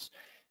tornadoes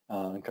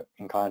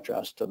in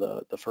contrast to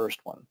the first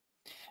one.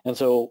 And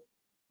so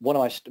one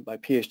of my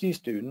PhD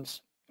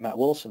students, Matt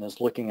Wilson,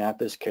 is looking at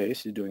this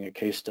case. He's doing a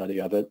case study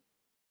of it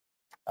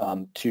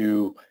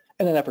to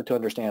in an effort to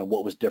understand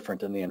what was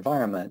different in the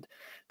environment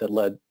that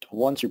led to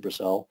one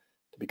supercell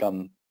to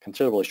become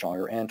considerably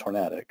stronger and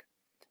tornadic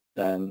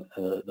than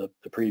the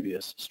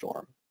previous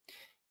storm.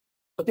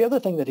 But the other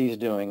thing that he's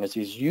doing is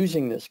he's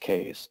using this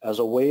case as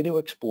a way to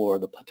explore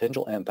the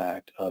potential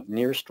impact of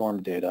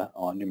near-storm data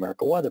on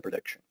numerical weather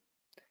prediction.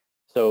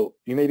 So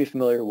you may be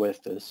familiar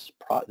with this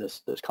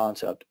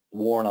concept,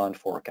 worn-on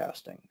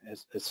forecasting.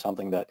 It's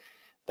something that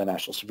the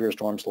National Severe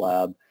Storms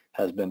Lab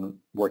has been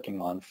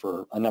working on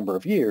for a number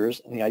of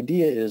years. And the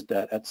idea is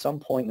that at some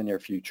point in the near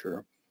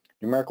future,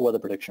 numerical weather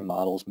prediction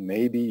models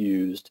may be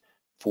used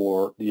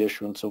for the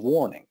issuance of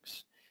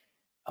warnings.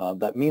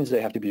 That means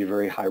they have to be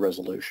very high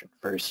resolution,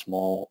 very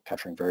small,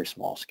 capturing very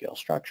small scale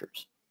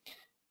structures.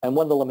 And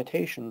one of the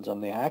limitations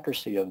on the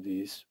accuracy of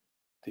this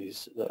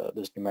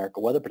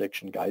numerical weather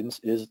prediction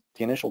guidance is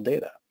the initial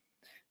data.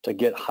 To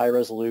get high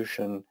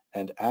resolution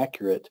and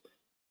accurate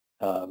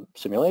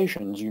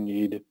simulations, you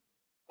need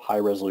high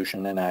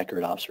resolution and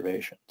accurate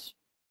observations.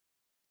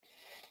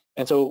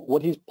 And so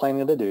what he's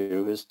planning to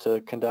do is to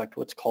conduct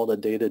what's called a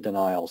data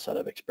denial set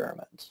of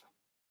experiments.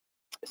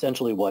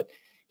 Essentially what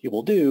he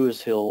will do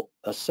is he'll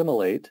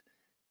assimilate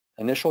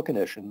initial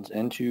conditions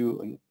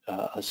into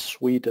a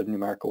suite of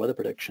numerical weather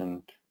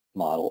prediction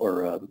model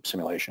or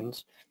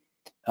simulations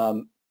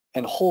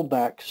and hold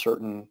back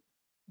certain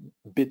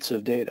bits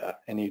of data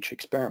in each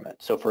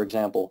experiment. So for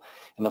example,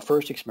 in the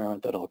first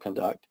experiment that he'll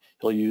conduct,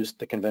 he'll use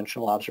the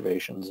conventional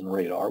observations and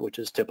radar, which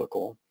is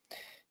typical.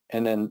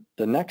 And then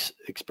the next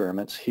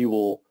experiments, he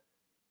will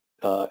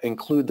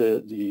include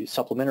the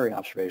supplementary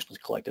observations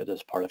collected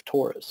as part of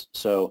TORUS.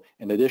 So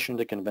in addition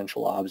to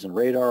conventional obs and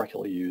radar,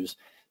 he'll use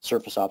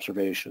surface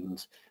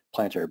observations,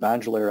 planetary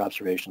boundary layer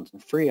observations,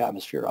 and free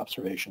atmosphere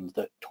observations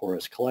that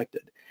TORUS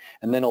collected.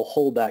 And then he'll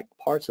hold back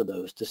parts of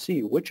those to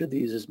see which of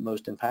these is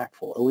most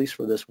impactful, at least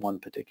for this one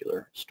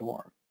particular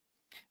storm.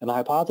 And the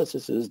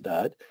hypothesis is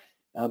that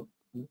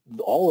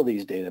all of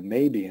these data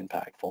may be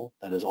impactful,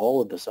 that is, all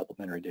of the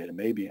supplementary data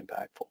may be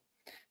impactful,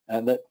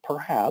 and that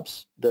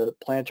perhaps the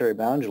planetary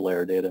boundary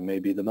layer data may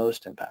be the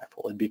most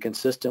impactful. It'd be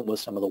consistent with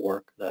some of the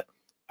work that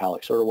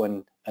Alex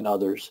Irwin and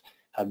others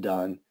have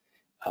done,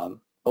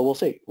 but we'll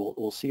see.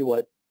 We'll see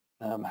what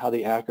how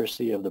the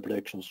accuracy of the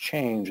predictions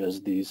change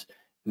as these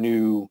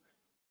new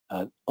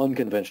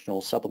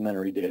unconventional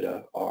supplementary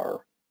data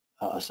are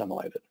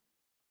assimilated.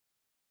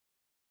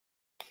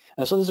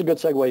 And so this is a good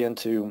segue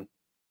into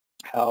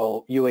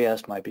how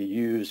UAS might be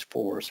used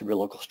for severe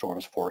local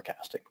storms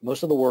forecasting.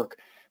 Most of the work,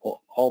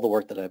 well, all the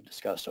work that I've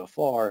discussed so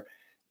far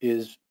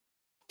is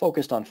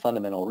focused on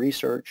fundamental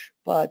research,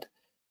 but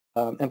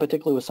and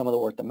particularly with some of the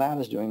work that Matt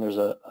is doing, there's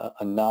a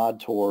nod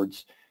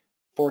towards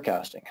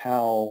forecasting,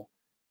 how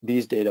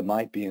these data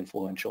might be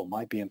influential,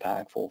 might be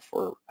impactful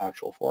for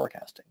actual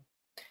forecasting.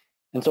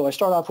 And so I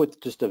start off with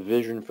just a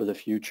vision for the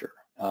future.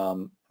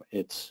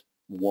 It's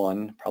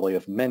one probably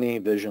of many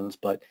visions,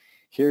 but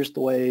here's the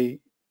way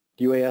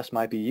UAS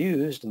might be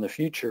used in the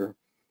future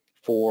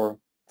for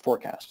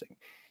forecasting.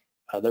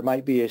 There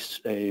might be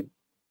a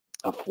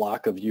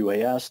flock of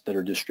UAS that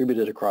are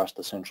distributed across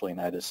the central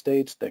United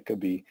States that could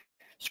be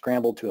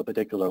scrambled to a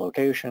particular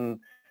location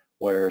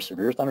where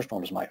severe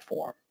thunderstorms might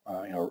form,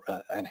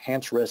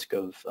 enhanced risk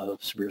of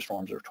severe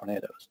storms or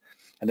tornadoes.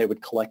 And they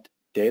would collect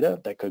data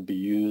that could be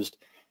used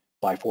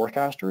by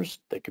forecasters,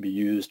 that could be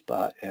used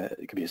by,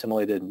 it could be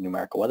assimilated in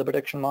numerical weather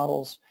prediction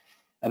models,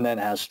 and then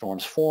as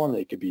storms form,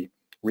 they could be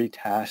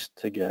retasked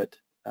to get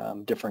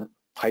different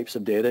types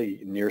of data,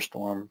 near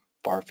storm,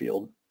 far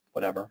field,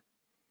 whatever.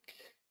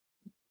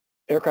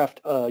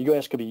 Aircraft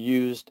UAS could be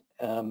used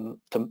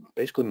to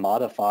basically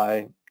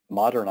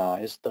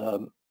modernize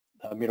the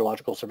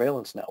meteorological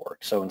surveillance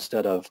network. So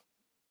instead of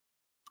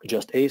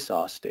just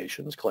ASOS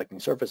stations collecting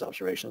surface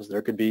observations,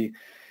 there could be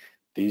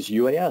these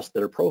UAS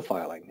that are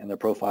profiling, and they're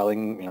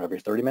profiling every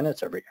 30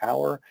 minutes, every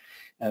hour,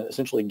 and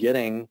essentially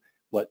getting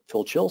what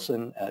Phil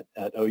Chilson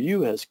at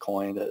OU has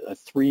coined a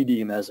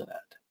 3D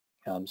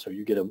mesonet. So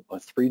you get a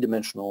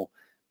three-dimensional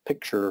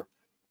picture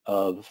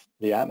of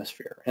the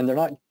atmosphere, and they're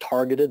not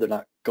targeted, they're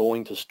not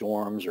going to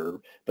storms,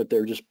 but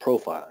they're just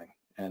profiling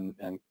and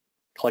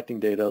collecting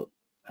data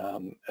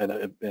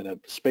in a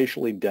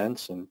spatially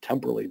dense and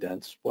temporally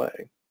dense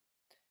way.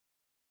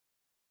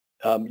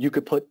 You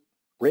could put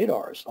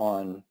radars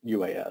on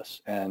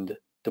UAS and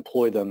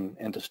deploy them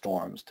into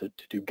storms to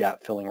do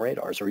gap-filling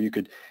radars, or you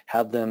could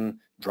have them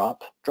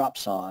drop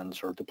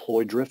dropsondes or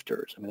deploy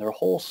drifters. I mean, there are a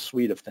whole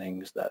suite of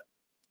things that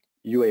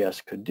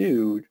UAS could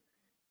do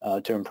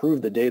to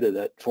improve the data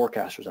that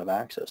forecasters have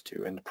access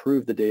to and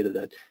improve the data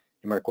that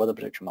numerical weather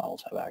prediction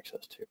models have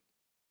access to.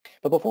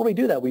 But before we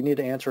do that, we need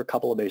to answer a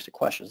couple of basic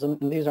questions.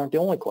 And these aren't the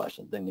only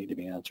questions that need to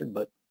be answered,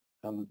 but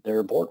they're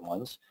important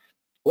ones.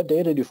 What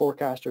data do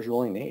forecasters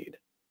really need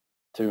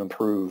to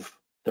improve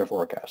their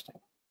forecasting?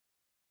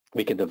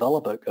 We can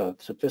develop a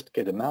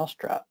sophisticated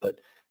mousetrap, but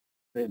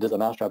does the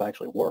mousetrap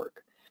actually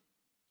work?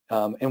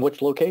 In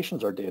which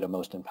locations are data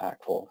most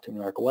impactful to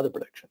numerical weather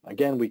prediction?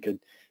 Again, we could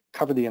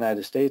cover the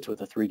United States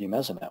with a 3D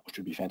mesonet, which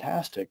would be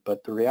fantastic,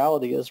 but the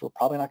reality is we're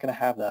probably not going to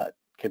have that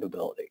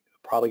capability.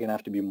 We're probably going to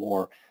have to be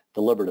more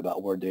deliberate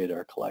about where data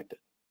are collected.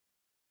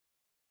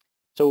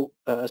 So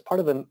as part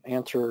of an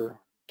answer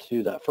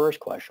to that first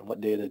question,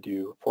 what data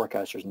do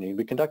forecasters need,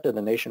 we conducted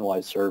a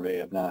nationwide survey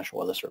of National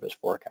Weather Service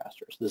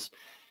forecasters.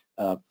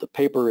 The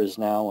paper is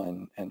now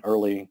in an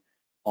early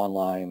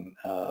online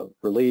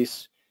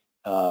release,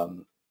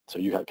 so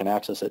you can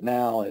access it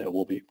now, and it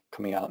will be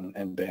coming out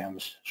in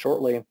BAMS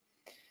shortly.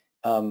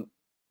 But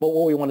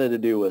what we wanted to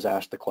do was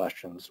ask the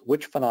questions: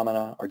 which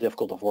phenomena are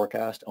difficult to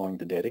forecast owing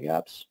to data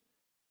gaps?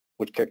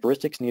 Which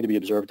characteristics need to be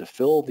observed to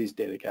fill these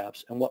data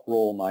gaps? And what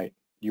role might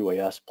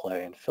UAS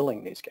play in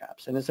filling these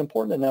gaps? And it's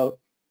important to note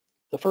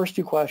the first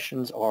two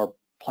questions are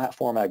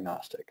platform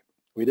agnostic.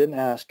 We didn't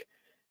ask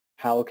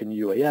how can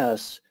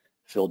UAS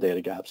fill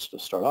data gaps to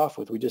start off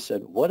with. We just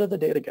said, what are the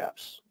data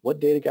gaps? What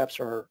data gaps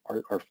are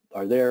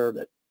there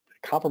that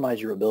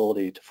compromise your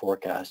ability to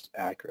forecast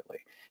accurately?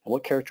 And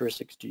what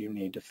characteristics do you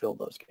need to fill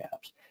those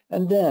gaps?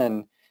 And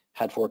then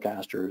had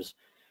forecasters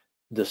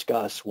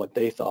discuss what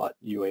they thought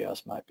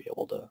UAS might be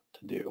able to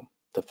do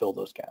to fill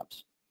those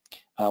gaps.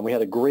 We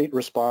had a great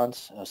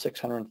response,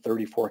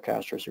 630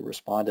 forecasters who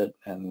responded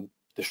and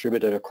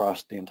distributed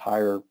across the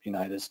entire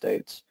United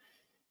States.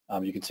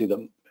 You can see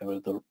the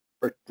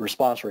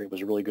response rate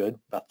was really good,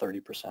 about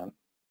 30%.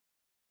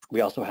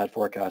 We also had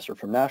forecasters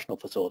from national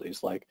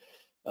facilities like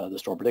the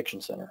Storm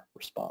Prediction Center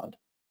respond.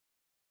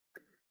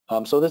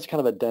 So this is kind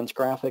of a dense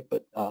graphic,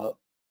 but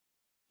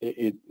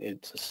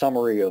it's a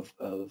summary of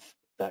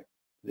that,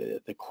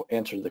 the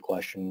answer to the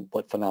question,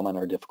 what phenomena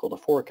are difficult to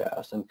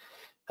forecast. And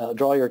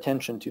draw your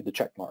attention to the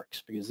check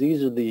marks, because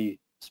these are the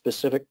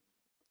specific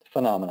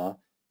phenomena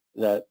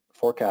that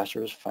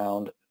forecasters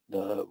found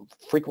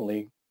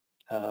frequently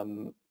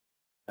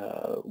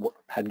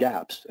had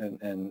gaps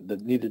and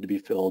that needed to be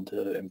filled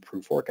to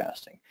improve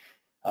forecasting.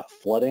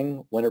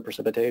 Flooding, winter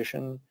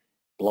precipitation,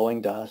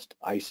 blowing dust,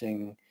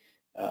 icing,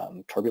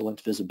 turbulent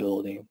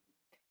visibility.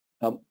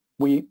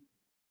 We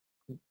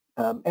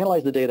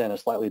analyzed the data in a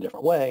slightly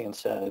different way and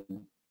said,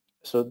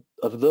 so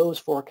of those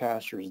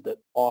forecasters that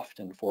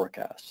often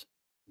forecast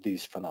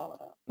these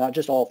phenomena, not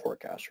just all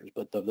forecasters,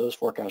 but of those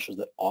forecasters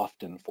that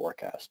often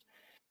forecast,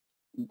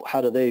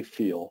 how do they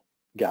feel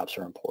gaps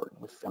are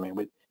important? I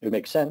mean, it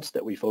makes sense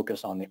that we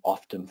focus on the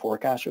often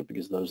forecasters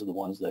because those are the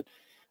ones that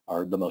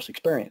are the most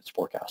experienced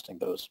forecasting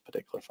those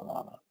particular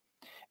phenomena.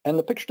 And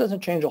the picture doesn't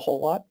change a whole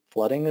lot.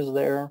 Flooding is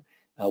there,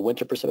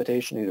 winter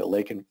precipitation, either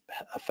lake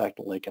effect,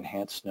 lake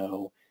enhanced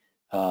snow,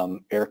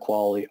 air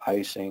quality,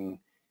 icing,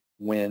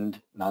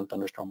 wind,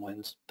 non-thunderstorm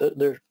winds.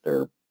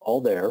 They're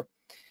all there.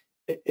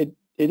 It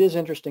is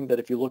interesting that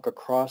if you look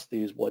across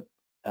these, what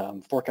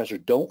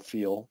forecasters don't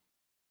feel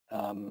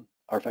are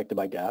affected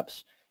by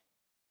gaps.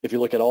 If you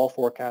look at all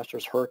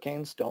forecasters,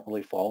 hurricanes don't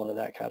really fall into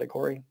that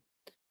category.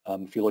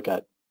 If you look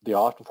at the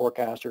often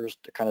forecasters,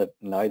 they're kind of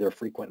neither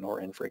frequent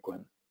nor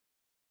infrequent.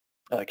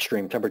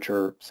 Extreme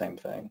temperature, same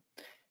thing.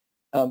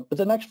 But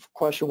the next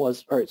question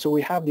was, all right, so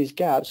we have these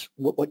gaps.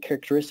 What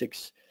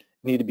characteristics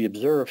need to be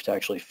observed to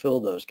actually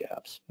fill those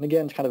gaps? And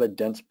again, it's kind of a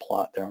dense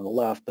plot there on the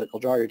left, but I'll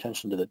draw your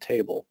attention to the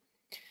table.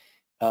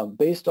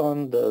 Based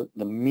on the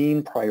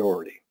mean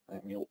priority,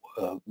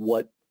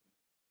 what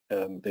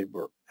they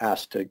were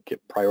asked to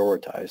get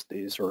prioritized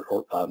these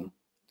or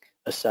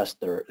assess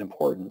their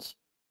importance.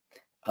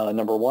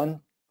 Number one,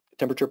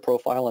 temperature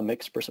profile and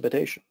mixed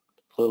precipitation.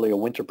 Clearly a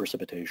winter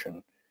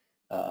precipitation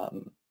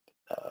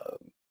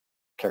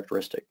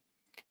characteristic.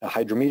 A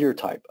hydrometeor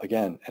type,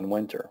 again, in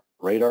winter.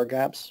 Radar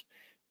gaps,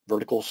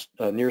 vertical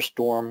near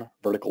storm,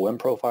 vertical wind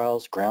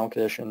profiles, ground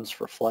conditions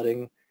for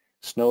flooding,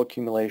 snow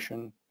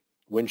accumulation,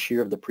 wind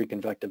shear of the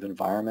preconvective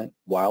environment,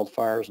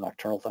 wildfires,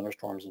 nocturnal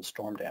thunderstorms, and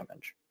storm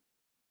damage.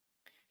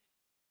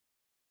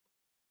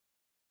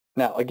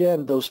 Now,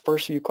 again, those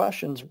first few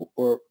questions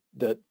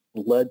that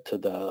led to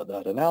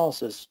that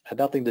analysis had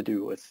nothing to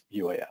do with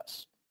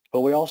UAS.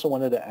 But we also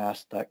wanted to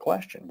ask that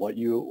question: what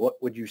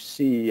would you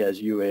see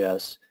as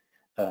UAS?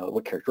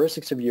 What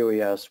characteristics of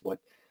UAS? What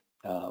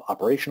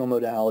operational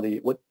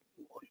modality? We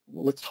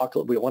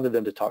wanted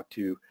them to talk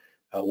to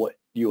what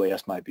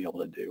UAS might be able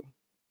to do.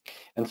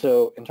 And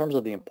so, in terms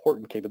of the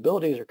important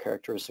capabilities or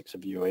characteristics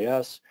of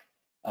UAS,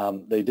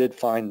 they did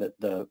find that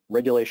the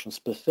regulations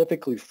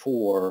specifically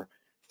for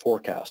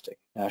forecasting,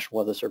 National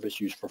Weather Service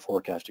used for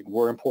forecasting,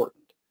 were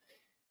important.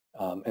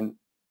 And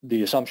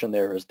the assumption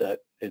there is that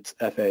it's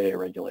FAA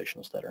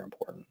regulations that are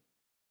important.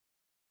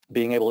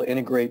 Being able to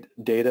integrate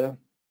data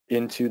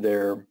into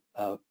their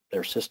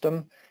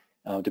system,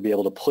 to be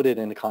able to put it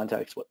into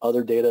context with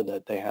other data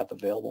that they have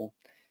available.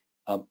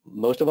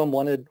 Most of them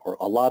wanted, or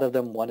a lot of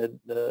them wanted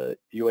the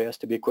UAS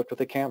to be equipped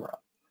with a camera.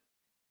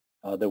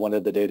 They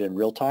wanted the data in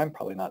real time,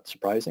 probably not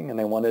surprising, and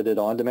they wanted it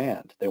on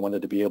demand. They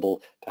wanted to be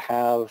able to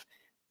have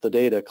the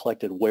data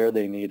collected where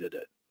they needed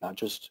it, not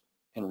just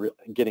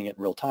getting it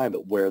in real time,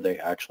 but where they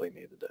actually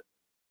needed it.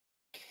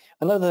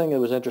 Another thing that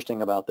was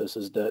interesting about this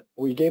is that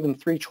we gave them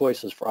 3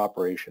 choices for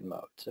operation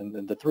modes,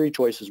 and the 3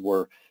 choices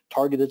were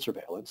targeted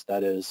surveillance,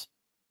 that is,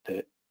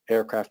 the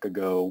aircraft could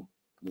go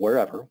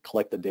wherever,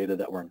 collect the data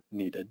that were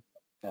needed,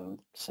 and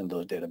send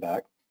those data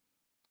back.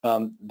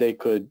 They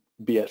could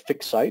be at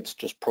fixed sites,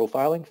 just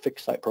profiling,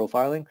 fixed site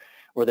profiling,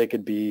 or they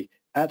could be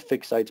at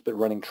fixed sites but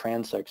running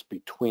transects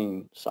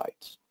between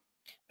sites.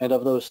 And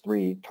of those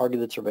three,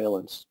 targeted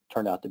surveillance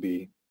turned out to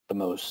be the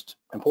most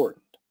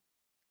important.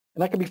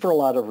 And that could be for a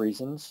lot of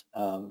reasons.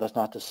 That's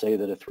not to say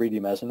that a 3D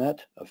mesonet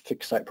of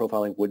fixed site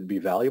profiling wouldn't be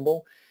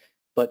valuable,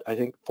 but I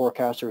think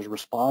forecasters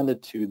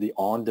responded to the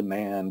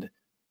on-demand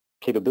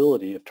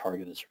capability of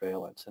targeted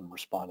surveillance and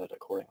responded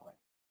accordingly.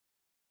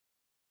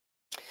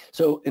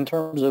 So in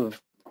terms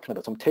of kind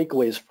of some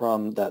takeaways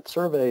from that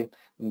survey,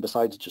 and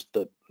besides just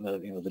the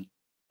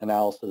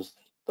analysis,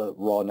 the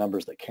raw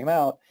numbers that came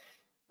out,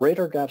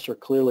 radar gaps are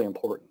clearly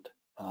important.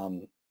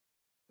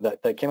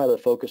 That came out of the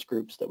focus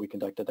groups that we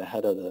conducted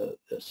ahead of the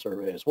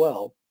survey as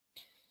well,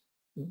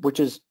 which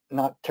is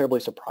not terribly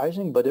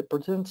surprising, but it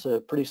presents a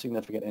pretty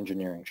significant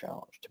engineering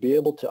challenge. To be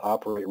able to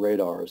operate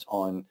radars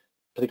on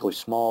particularly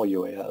small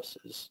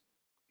UASs,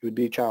 it would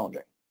be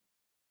challenging.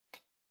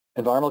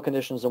 Environmental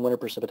conditions and winter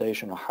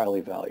precipitation are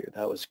highly valued.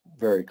 That was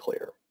very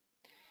clear.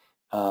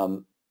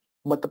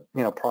 But the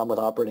problem with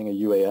operating a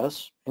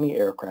UAS, any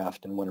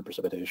aircraft in winter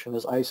precipitation,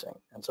 is icing,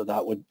 and so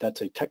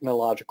that's a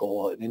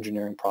technological and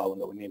engineering problem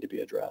that would need to be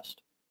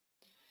addressed.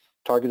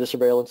 Targeted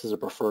surveillance is a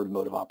preferred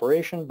mode of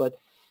operation, but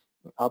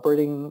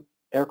operating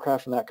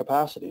aircraft in that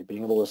capacity,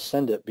 being able to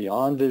send it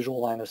beyond visual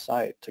line of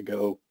sight to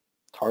go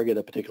target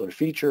a particular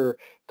feature,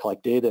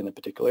 collect data in a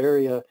particular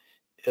area,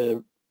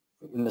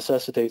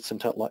 necessitates some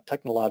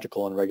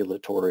technological and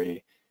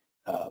regulatory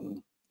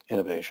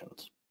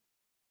innovations.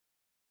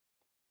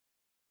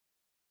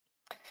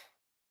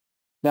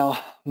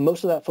 Now,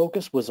 most of that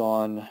focus was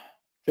on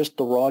just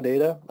the raw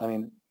data. I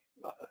mean,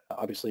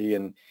 obviously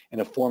in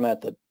a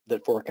format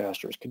that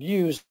forecasters could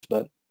use,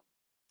 but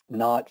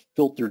not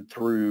filtered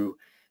through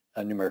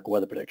a numerical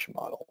weather prediction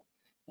model.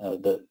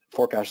 The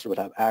forecaster would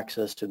have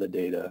access to the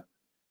data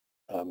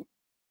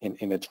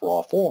in its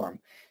raw form.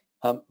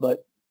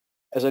 But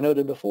as I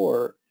noted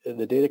before,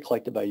 the data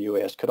collected by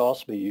UAS could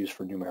also be used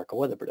for numerical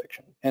weather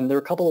prediction. And there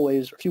are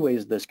a few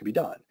ways this could be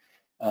done.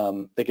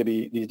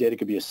 These data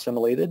could be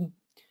assimilated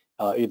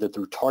either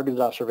through targeted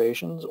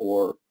observations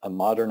or a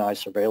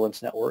modernized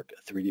surveillance network,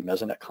 a 3D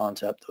mesonet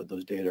concept.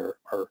 Those data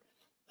are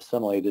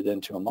assimilated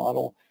into a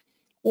model,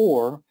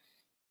 or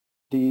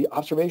the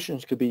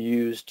observations could be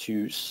used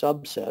to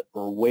subset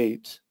or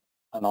weight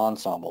an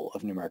ensemble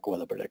of numerical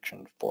weather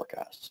prediction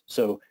forecasts.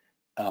 So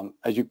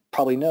as you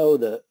probably know,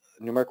 the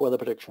numerical weather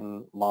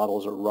prediction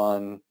models are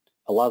run,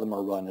 a lot of them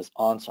are run as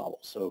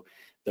ensembles. So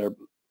they're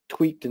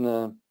tweaked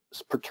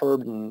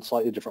perturbed in a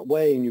slightly different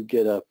way, and you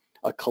get a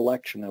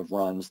collection of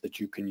runs that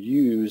you can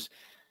use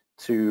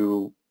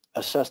to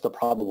assess the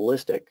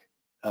probabilistic,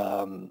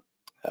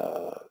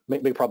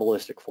 make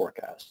probabilistic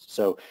forecasts.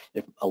 So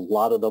if a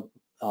lot of the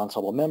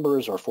ensemble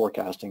members are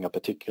forecasting a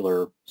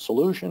particular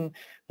solution,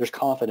 there's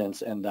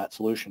confidence in that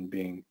solution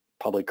being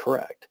probably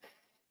correct.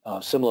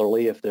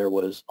 Similarly, if there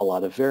was a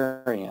lot of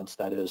variance,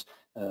 that is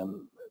a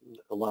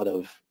lot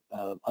of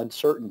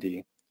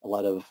uncertainty, a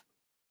lot of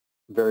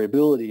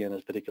variability in a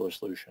particular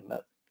solution,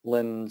 that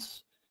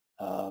lends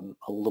a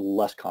little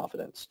less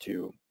confidence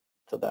to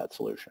that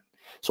solution.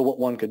 So what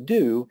one could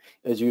do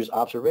is use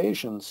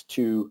observations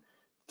to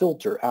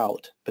filter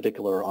out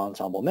particular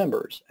ensemble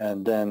members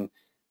and then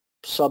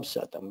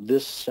subset them.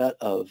 This set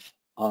of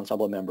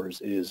ensemble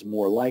members is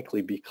more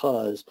likely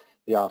because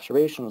the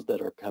observations that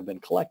have been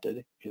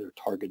collected, either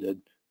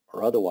targeted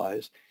or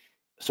otherwise,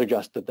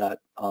 suggest that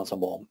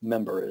ensemble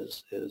member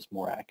is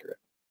more accurate.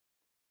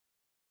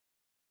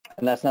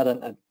 And that's not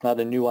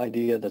a new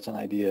idea. That's an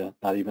idea,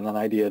 not even an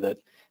idea that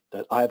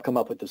I have come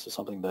up with. This is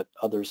something that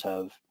others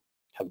have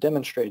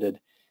demonstrated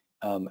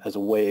as a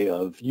way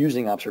of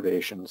using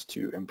observations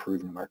to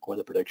improve numerical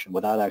weather prediction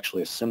without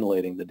actually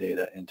assimilating the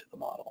data into the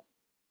model.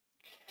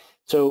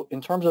 So in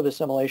terms of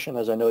assimilation,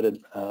 as I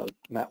noted,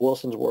 Matt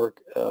Wilson's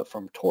work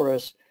from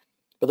Taurus,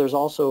 but there's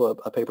also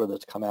a paper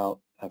that's come out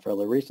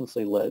fairly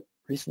recently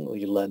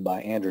led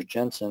by Anders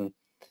Jensen,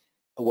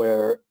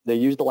 where they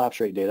used the lapse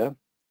rate data,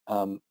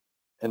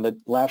 and the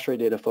lapse rate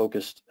data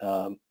focused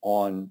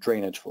on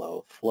drainage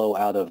flow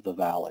out of the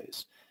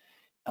valleys,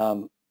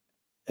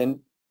 and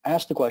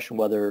asked the question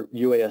whether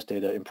UAS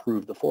data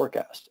improved the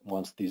forecast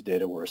once these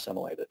data were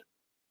assimilated.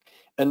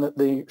 And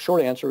the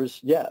short answer is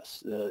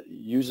yes.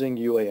 Using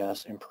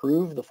UAS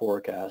improved the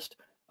forecast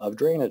of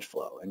drainage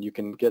flow, and you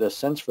can get a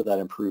sense for that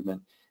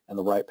improvement in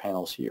the right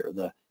panels here.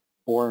 The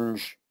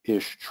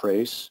orange-ish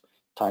trace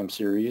time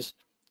series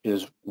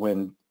is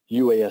when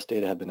UAS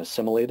data have been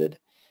assimilated.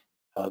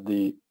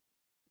 The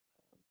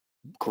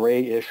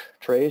grayish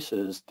trace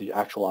is the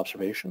actual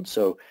observation,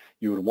 so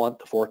you would want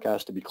the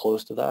forecast to be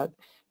close to that.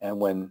 And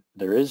when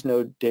there is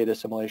no data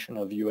assimilation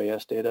of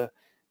UAS data,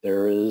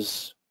 there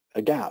is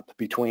a gap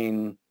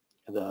between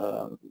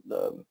the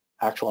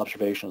actual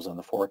observations and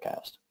the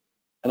forecast.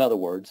 In other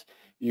words,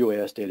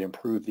 UAS data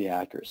improve the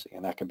accuracy,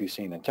 and that can be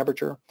seen in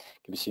temperature,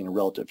 can be seen in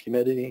relative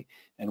humidity,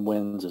 and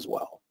winds as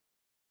well.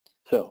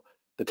 So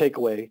the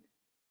takeaway,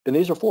 and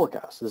these are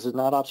forecasts, this is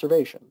not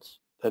observations.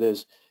 That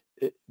is,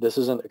 this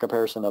isn't a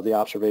comparison of the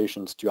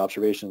observations to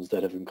observations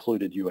that have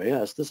included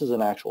UAS. This is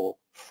an actual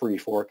free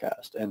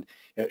forecast, and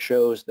it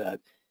shows that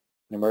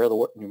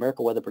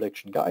numerical weather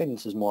prediction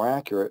guidance is more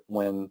accurate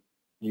when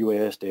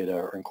UAS data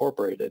are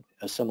incorporated,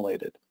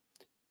 assimilated,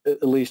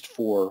 at least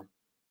for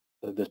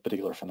this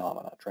particular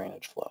phenomena,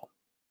 drainage flow.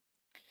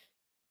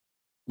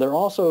 They're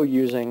also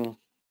using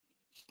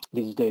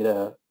these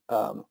data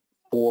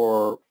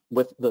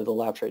with the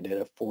lapse rate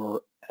data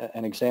for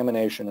an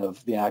examination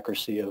of the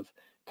accuracy of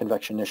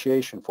convection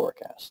initiation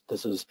forecast.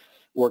 This is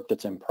work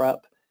that's in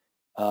prep,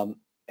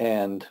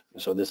 and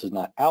so this is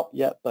not out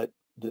yet, but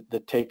the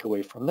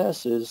takeaway from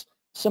this is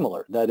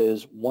similar. That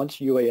is, once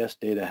UAS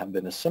data have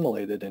been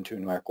assimilated into a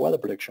numerical weather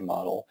prediction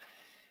model,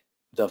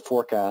 the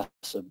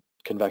forecasts of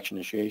convection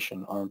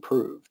initiation are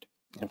improved.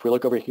 And if we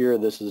look over here,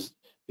 this is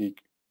the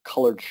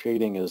colored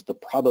shading is the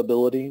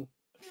probability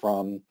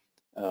from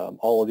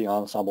all of the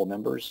ensemble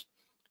members.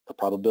 The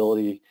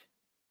probability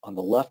on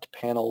the left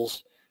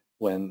panels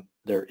when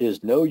there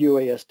is no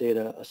UAS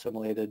data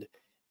assimilated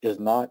is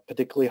not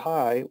particularly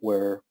high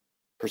where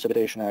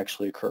precipitation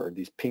actually occurred.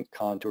 These pink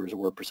contours are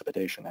where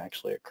precipitation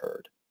actually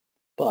occurred.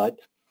 But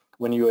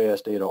when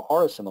UAS data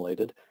are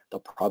assimilated, the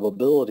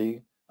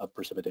probability of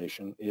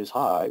precipitation is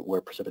high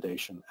where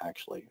precipitation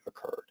actually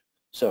occurred.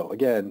 So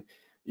again,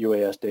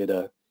 UAS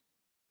data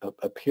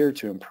appear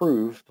to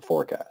improve the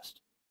forecast.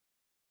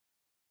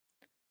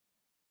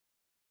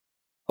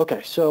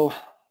 Okay, so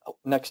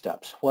next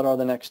steps. What are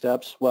the next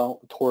steps?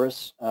 Well,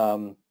 Taurus,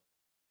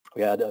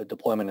 we had a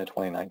deployment in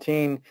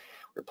 2019.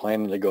 We're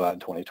planning to go out in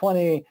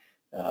 2020.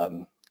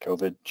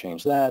 COVID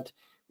changed that.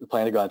 We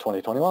plan to go out in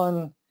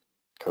 2021.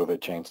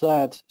 COVID changed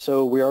that.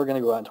 So we are going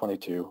to go out in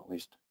 22, at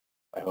least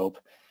I hope.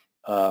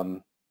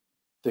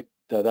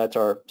 That's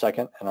our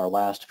second and our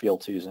last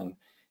field season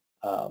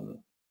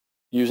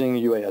using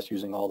UAS,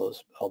 using all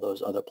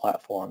those other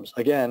platforms.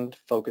 Again,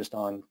 focused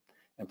on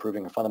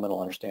improving a fundamental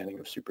understanding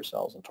of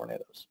supercells and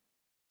tornadoes.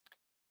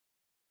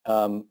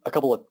 A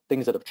couple of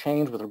things that have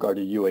changed with regard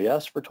to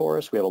UAS for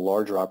Taurus. We have a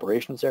larger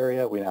operations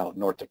area. We now have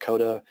North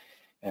Dakota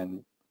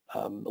and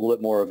a little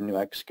bit more of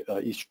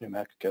eastern New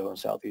Mexico and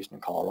southeastern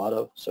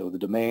Colorado. So the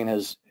domain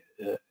has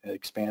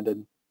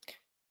expanded.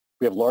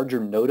 We have larger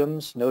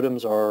NOTAMs.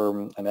 NOTAMs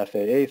are an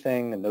FAA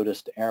thing, a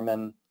notice to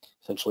airmen.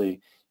 Essentially,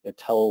 it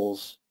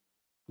tells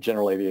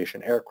general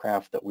aviation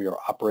aircraft that we are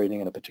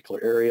operating in a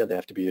particular area. They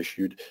have to be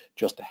issued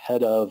just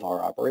ahead of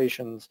our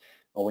operations.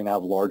 Well, we now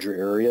have larger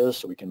areas,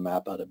 so we can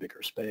map out a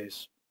bigger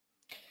space.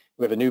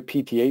 We have a new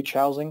PTH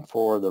housing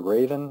for the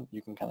Raven.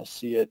 You can kind of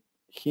see it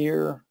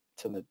here.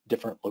 It's in a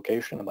different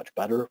location, a much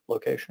better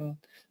location.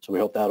 So we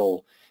hope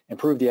that'll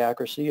improve the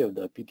accuracy of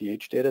the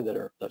PTH data that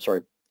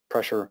are,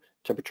 pressure,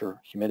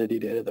 temperature, humidity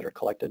data that are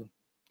collected.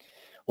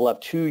 We'll have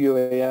 2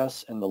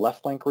 UAS in the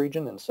left flank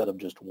region instead of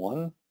just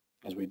 1,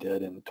 as we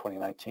did in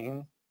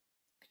 2019.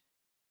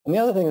 And the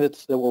other thing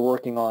that we're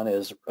working on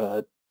is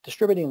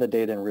distributing the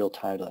data in real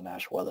time to the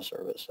National Weather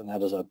Service. And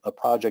that is a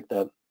project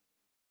that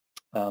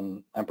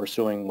I'm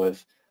pursuing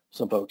with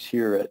some folks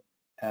here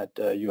at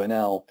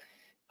UNL.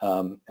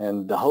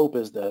 And the hope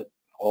is that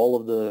all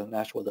of the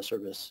National Weather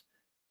Service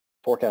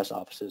forecast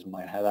offices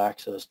might have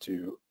access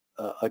to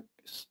a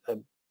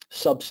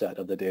subset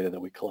of the data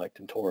that we collect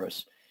in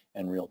Taurus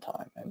in real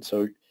time. And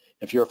so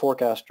if you're a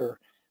forecaster,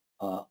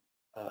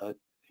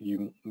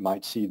 you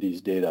might see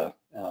these data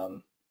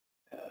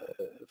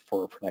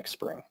for next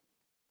spring.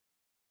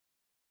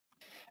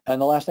 And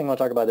the last thing I want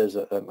to talk about is,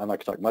 I'm not going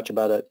to talk much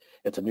about it.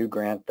 It's a new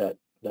grant that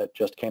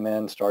just came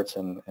in, starts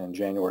in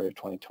January of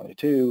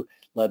 2022,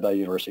 led by the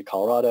University of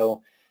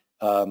Colorado.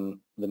 The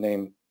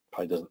name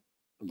probably doesn't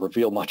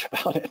reveal much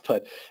about it,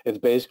 but it's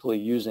basically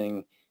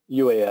using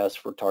UAS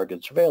for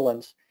target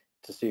surveillance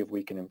to see if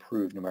we can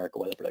improve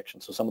numerical weather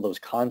prediction. So some of those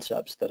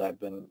concepts that I've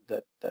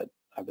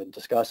been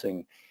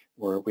discussing,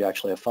 where we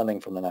actually have funding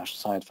from the National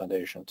Science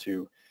Foundation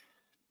to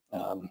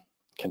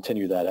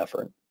continue that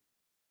effort.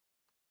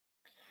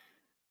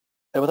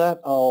 And with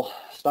that, I'll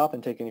stop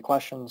and take any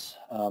questions.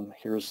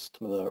 Here's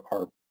some of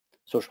our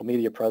social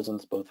media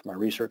presence, both my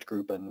research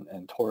group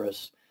and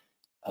Taurus,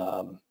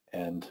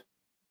 and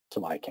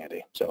some eye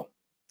candy. So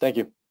thank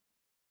you.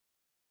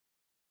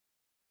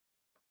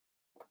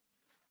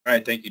 All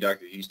right, thank you,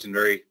 Dr. Houston.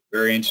 Very,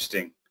 very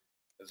interesting.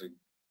 That's an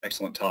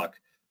excellent talk.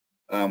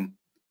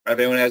 If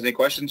anyone has any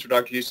questions for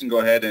Dr. Houston, go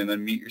ahead and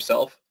unmute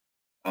yourself.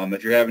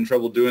 If you're having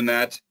trouble doing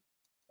that,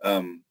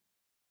 go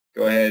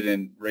ahead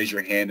and raise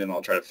your hand and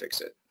I'll try to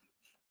fix it.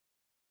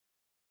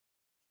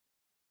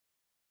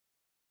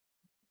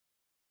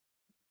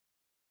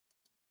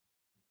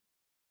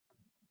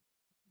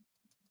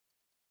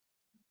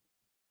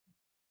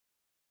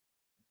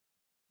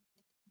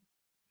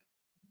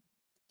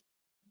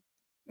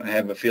 I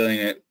have a feeling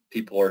that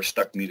people are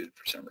stuck muted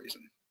for some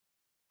reason.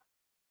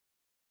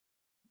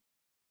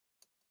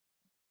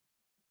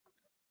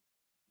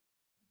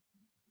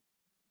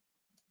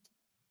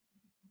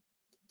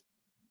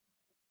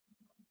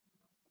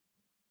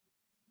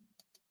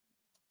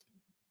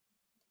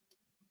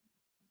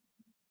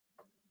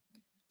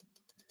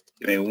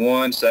 Give me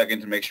 1 second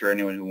to make sure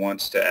anyone who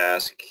wants to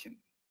ask.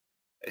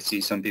 I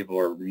see some people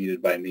are muted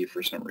by me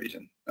for some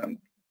reason. I'm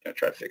going to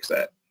try to fix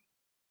that.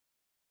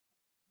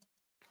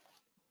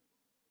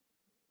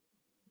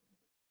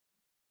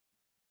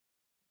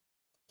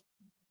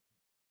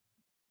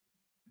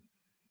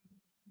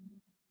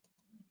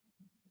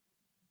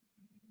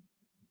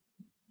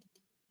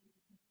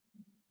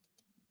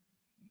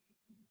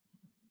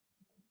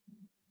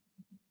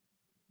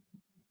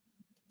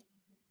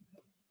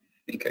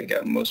 I think I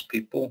got most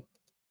people.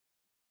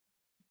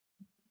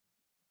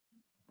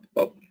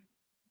 Oh,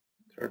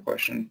 is there a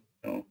question?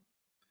 No.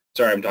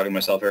 Sorry, I'm talking to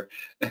myself here.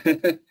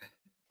 I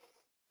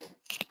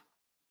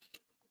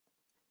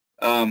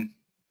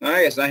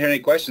guess not hearing any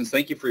questions.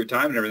 Thank you for your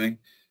time and everything.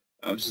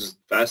 This is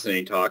a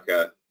fascinating talk.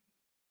 Kind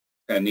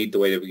of neat the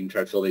way that we can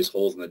try to fill these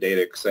holes in the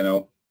data, because I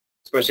know,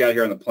 especially out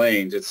here on the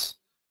plains, it's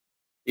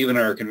even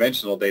our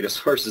conventional data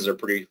sources are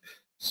pretty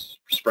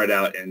spread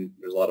out, and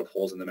there's a lot of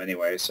holes in them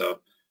anyway. So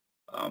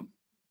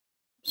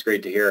it's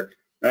great to hear.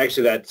 And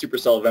actually, that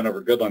supercell event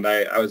over Goodland,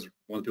 I was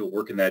one of the people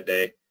working that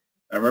day.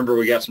 I remember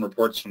we got some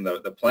reports from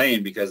the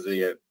plane because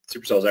the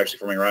supercell was actually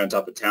forming right on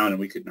top of town, and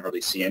we couldn't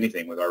hardly see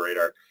anything with our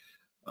radar.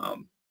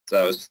 So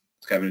that was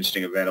kind of an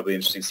interesting event. It'll be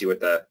interesting to see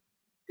what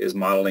his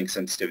modeling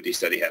sensitivity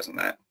study has on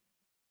that.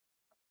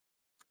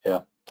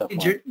 Yeah,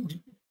 definitely.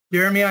 Hey,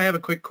 Jeremy, I have a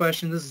quick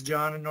question. This is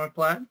John in North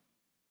Platte.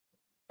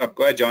 Oh,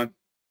 go ahead, John.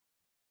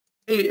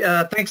 Hey,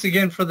 thanks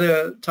again for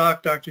the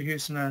talk, Dr.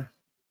 Houston.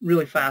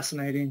 Really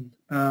fascinating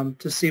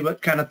to see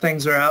what kind of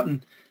things are out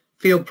in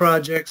field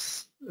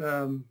projects.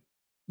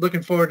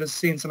 Looking forward to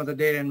seeing some of the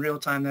data in real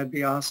time. That'd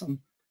be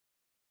awesome.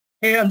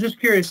 Hey, I'm just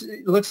curious.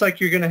 It looks like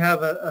you're going to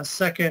have a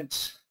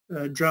second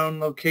drone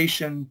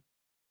location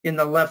in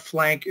the left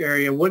flank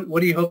area. What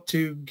do you hope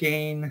to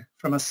gain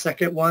from a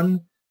second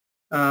one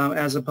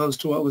as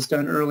opposed to what was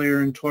done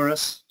earlier in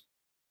Taurus?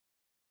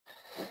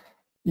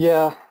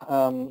 Yeah,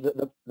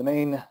 the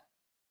main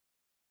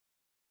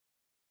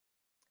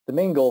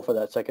goal for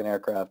that second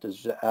aircraft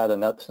is to add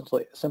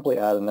simply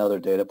add another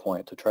data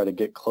point to try to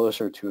get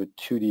closer to a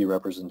 2D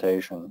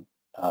representation,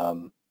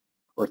 or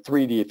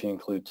 3D if you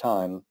include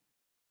time,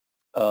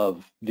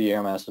 of the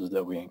air masses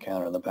that we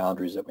encounter and the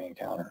boundaries that we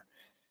encounter.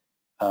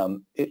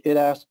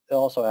 It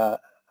also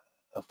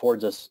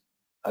affords us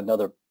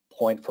another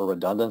point for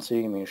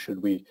redundancy. I mean,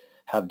 should we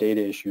have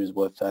data issues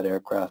with that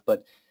aircraft?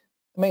 But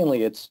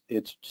mainly it's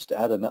just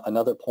to add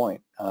another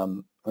point. I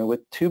mean,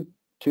 with two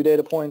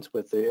data points,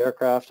 with the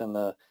aircraft and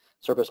the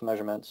surface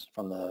measurements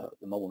from the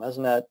mobile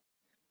mesonet,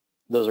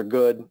 those are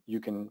good. You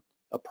can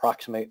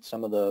approximate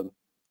some of the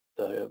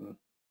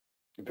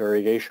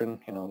variation,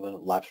 the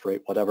lapse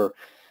rate, whatever.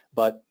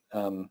 But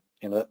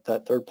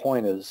that third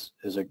point is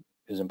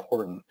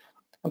important.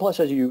 And plus,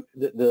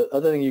 the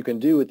other thing you can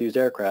do with these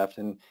aircraft,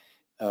 and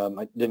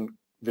I didn't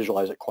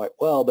visualize it quite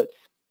well, but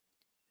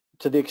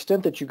to the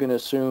extent that you can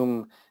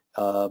assume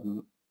a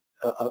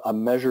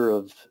measure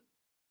of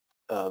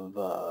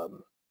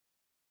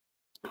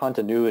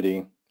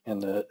continuity in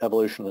the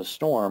evolution of the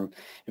storm,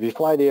 if you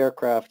fly the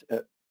aircraft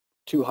at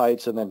 2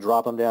 heights and then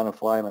drop them down and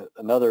fly them at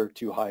another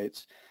 2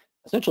 heights,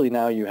 essentially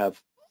now you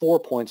have 4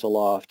 points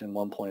aloft and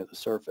 1 point at the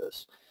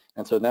surface.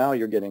 And so now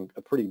you're getting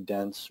a pretty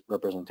dense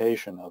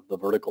representation of the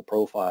vertical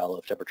profile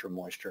of temperature,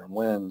 moisture, and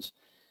winds.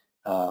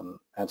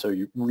 And so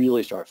you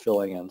really start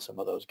filling in some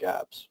of those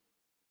gaps.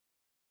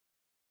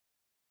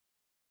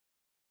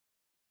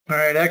 All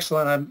right,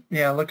 excellent.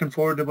 I'm looking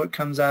forward to what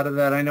comes out of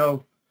that. I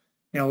know,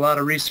 a lot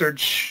of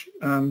research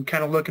kind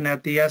of looking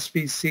at the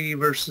SVC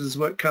versus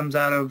what comes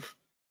out of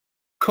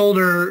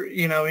colder,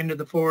 into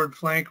the forward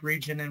flank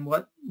region, and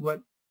what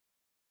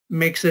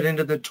makes it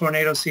into the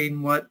tornado seed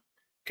and what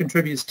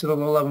contributes to the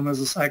low level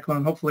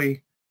mesocyclone.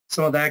 Hopefully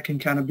some of that can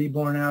kind of be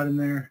borne out in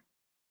there.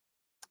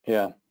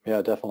 Yeah,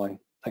 definitely.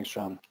 Thanks,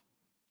 John.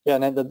 Yeah,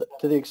 and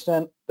to the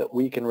extent that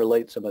we can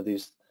relate some of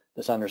this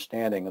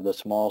understanding of the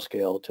small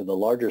scale to the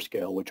larger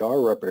scale, which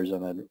are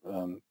represented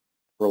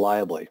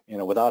reliably,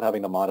 without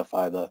having to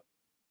modify the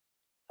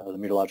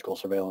meteorological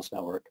surveillance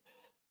network,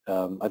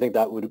 I think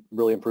that would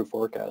really improve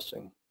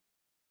forecasting.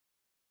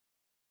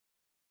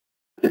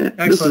 Excellent.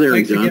 This is Aaron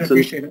Thanks Johnson. again.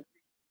 Appreciate it.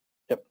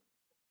 Yep.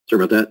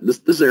 Sorry about that. This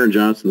is Aaron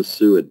Johnson, the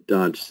Sioux at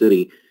Dodge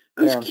City.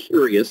 I was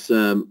curious,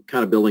 kind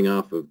of building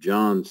off of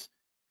John's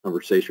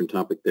conversation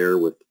topic there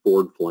with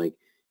forward flank,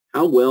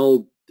 how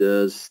well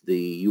does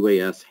the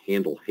UAS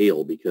handle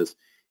hail? Because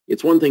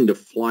it's one thing to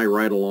fly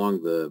right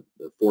along the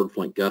forward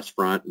flank gust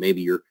front.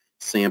 Maybe you're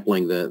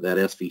sampling that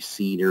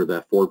SVC near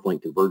that forward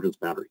flank convergence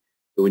boundary.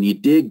 But when you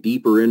dig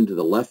deeper into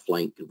the left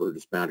flank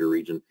convergence boundary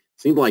region, it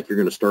seems like you're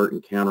going to start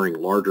encountering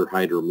larger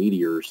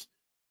hydrometeors.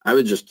 I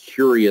was just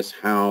curious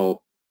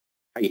how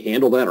you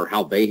handle that, or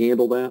how they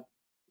handle that.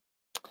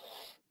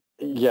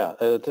 Yeah,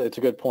 it's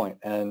a good point,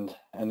 and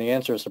the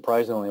answer is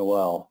surprisingly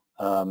well.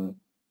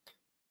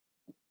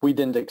 We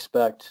didn't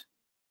expect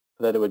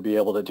that it would be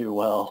able to do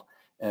well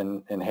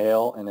in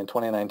hail, and in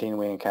 2019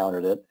 we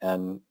encountered it,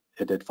 and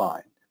it did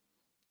fine.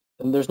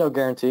 And there's no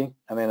guarantee.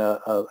 I mean,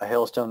 a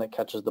hailstone that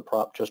catches the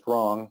prop just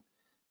wrong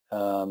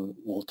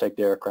we'll take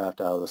the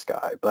aircraft out of the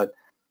sky. But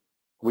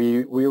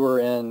we were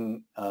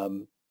in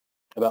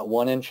about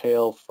 1-inch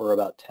hail for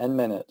about 10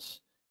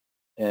 minutes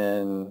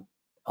on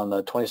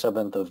the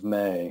 27th of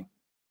May,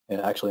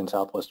 and actually in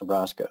southwest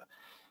Nebraska,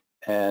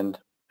 and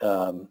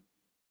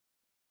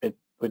it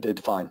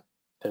did fine.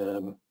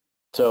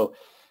 So,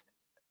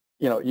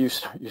 you know, you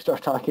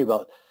start talking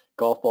about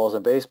golf balls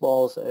and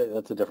baseballs,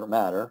 that's a different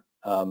matter.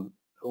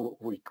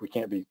 We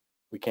can't be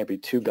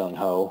too gung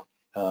ho,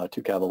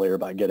 too cavalier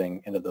about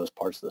getting into those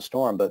parts of the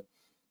storm. But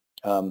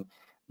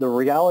the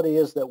reality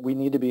is that we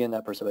need to be in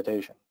that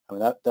precipitation. I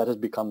mean, that has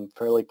become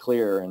fairly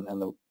clear in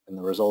the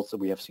results that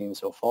we have seen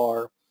so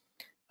far.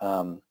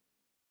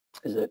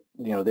 Is that,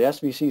 you know, the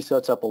SVC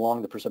sets up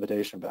along the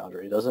precipitation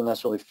boundary. It doesn't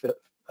necessarily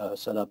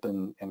set up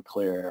in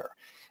clear air.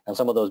 And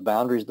some of those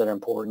boundaries that are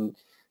important,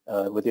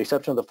 with the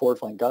exception of the forward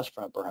flank gust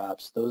front,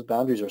 perhaps, those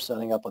boundaries are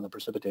setting up on the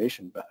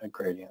precipitation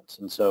gradients.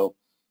 And so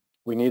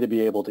we need to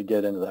be able to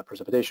get into that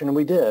precipitation, and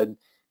we did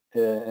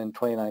in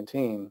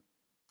 2019.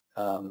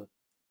 And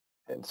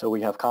so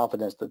we have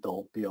confidence that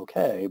they'll be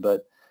okay.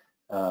 But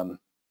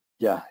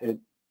yeah,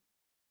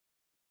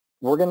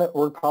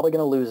 we're probably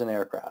gonna lose an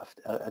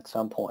aircraft at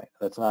some point.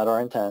 That's not our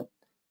intent.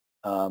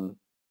 You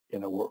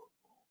know,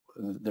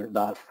 they're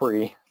not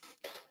free,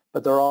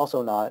 but they're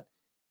also not,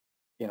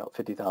 you know,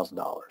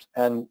 $50,000.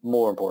 And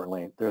more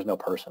importantly, there's no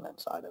person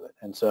inside of it.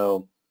 And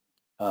so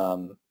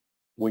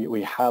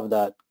we have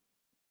that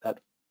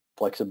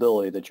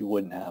flexibility that you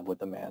wouldn't have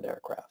with a manned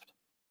aircraft.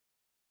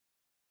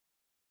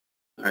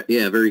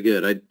 Yeah, very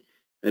good.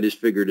 I just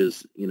figured,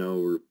 as you know,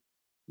 we're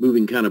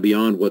moving kind of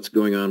beyond what's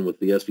going on with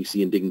the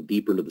SVC and digging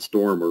deeper into the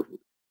storm, or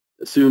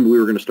assumed we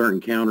were going to start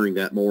encountering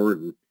that more.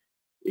 And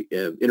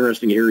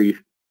interesting to hear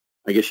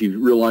I guess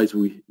you realize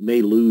we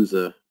may lose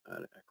a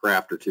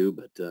craft or two,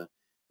 but the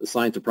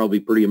science will probably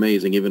be pretty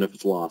amazing even if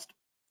it's lost.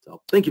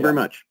 So thank you very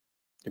much.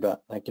 You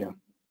bet. Thank you.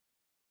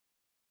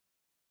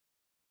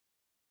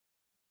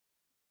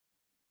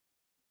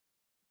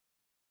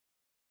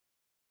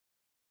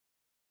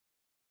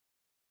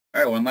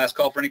 All right, one last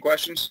call for any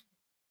questions.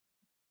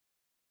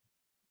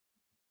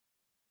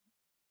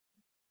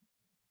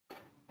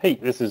 Hey,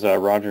 this is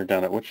Roger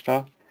down at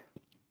Wichita.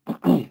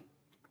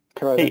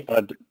 Hey,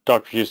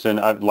 Dr. Houston,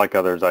 like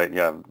others,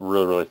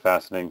 really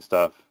fascinating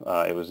stuff.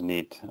 It was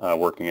neat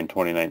working in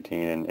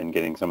 2019 and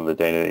getting some of the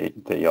data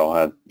that y'all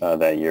had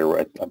that year.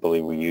 I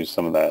believe we used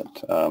some of that,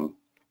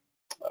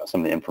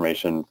 some of the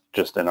information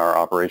just in our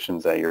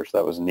operations that year, so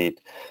that was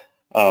neat.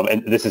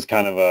 And this is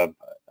kind of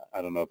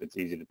I don't know if it's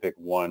easy to pick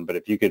one, but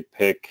if you could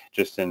pick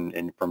just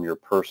from your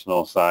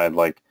personal side,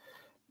 like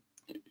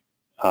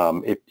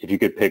if you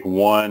could pick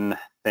one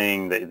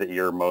thing that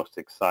you're most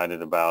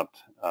excited about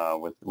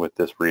with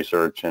this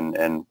research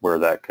and where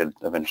that could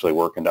eventually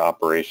work into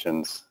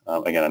operations.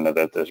 Again, I know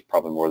that there's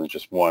probably more than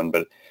just one,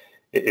 but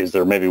is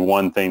there maybe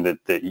one thing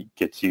that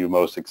gets you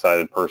most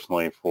excited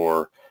personally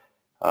for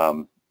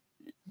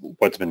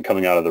what's been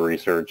coming out of the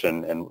research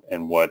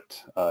and what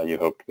you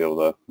hope to be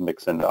able to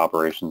mix into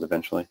operations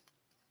eventually?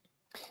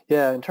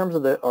 Yeah, in terms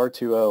of the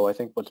R2O, I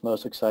think what's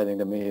most exciting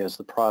to me is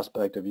the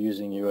prospect of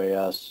using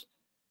UAS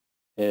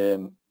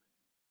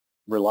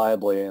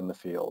reliably in the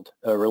field,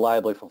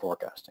 reliably for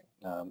forecasting.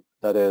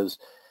 That is,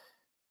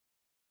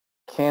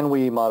 can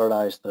we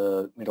modernize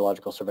the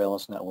meteorological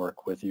surveillance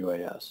network with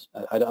UAS?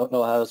 I don't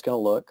know how it's going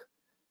to look.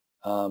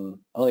 I don't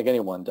think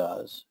anyone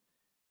does,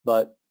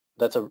 but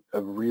that's a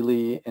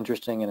really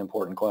interesting and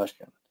important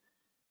question.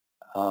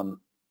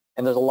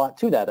 And there's a lot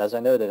to that, as I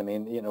noted. I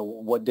mean, you know,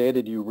 what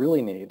data do you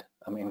really need?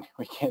 I mean,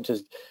 we can't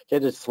just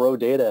throw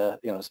data,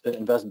 you know,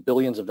 invest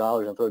billions of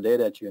dollars and throw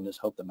data at you and just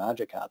hope the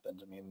magic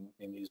happens. I mean,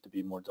 it needs to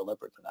be more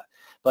deliberate than that.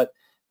 But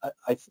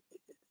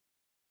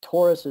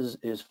Taurus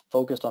is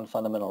focused on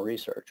fundamental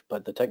research,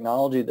 but the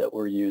technology that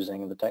we're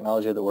using, the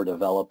technology that we're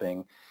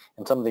developing,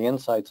 and some of the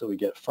insights that we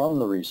get from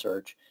the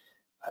research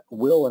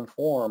will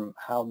inform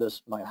how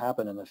this might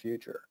happen in the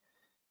future.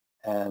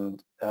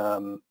 And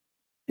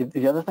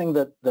the other thing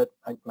that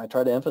I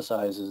try to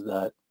emphasize is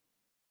that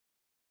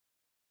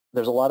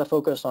there's a lot of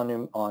focus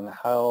on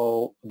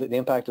how the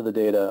impact of the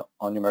data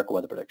on numerical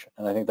weather prediction,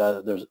 and I think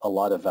that there's a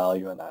lot of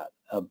value in that.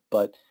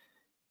 But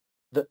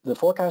the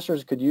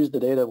forecasters could use the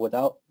data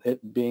without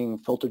it being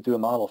filtered through a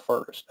model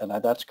first, and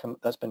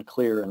that's been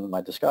clear in my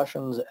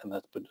discussions, and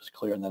that's been just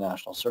clear in the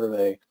national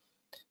survey.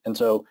 And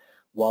so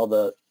while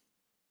the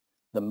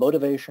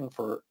motivation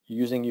for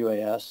using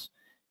UAS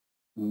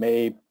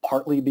may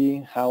partly be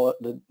how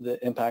the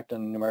impact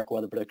on numerical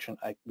weather prediction,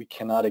 we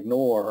cannot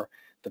ignore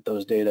that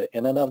those data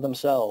in and of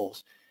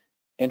themselves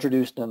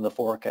introduced into the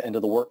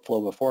workflow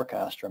of a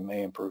forecaster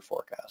may improve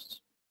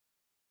forecasts.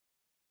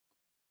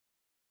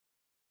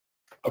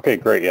 Okay,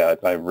 great. Yeah,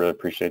 I really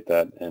appreciate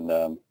that.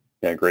 And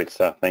yeah, great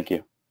stuff. Thank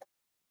you.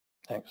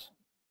 Thanks.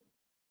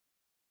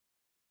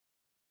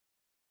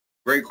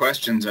 Great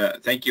questions.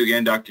 Thank you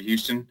again, Dr.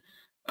 Houston,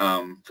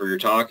 for your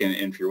talk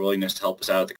and for your willingness to help us out at the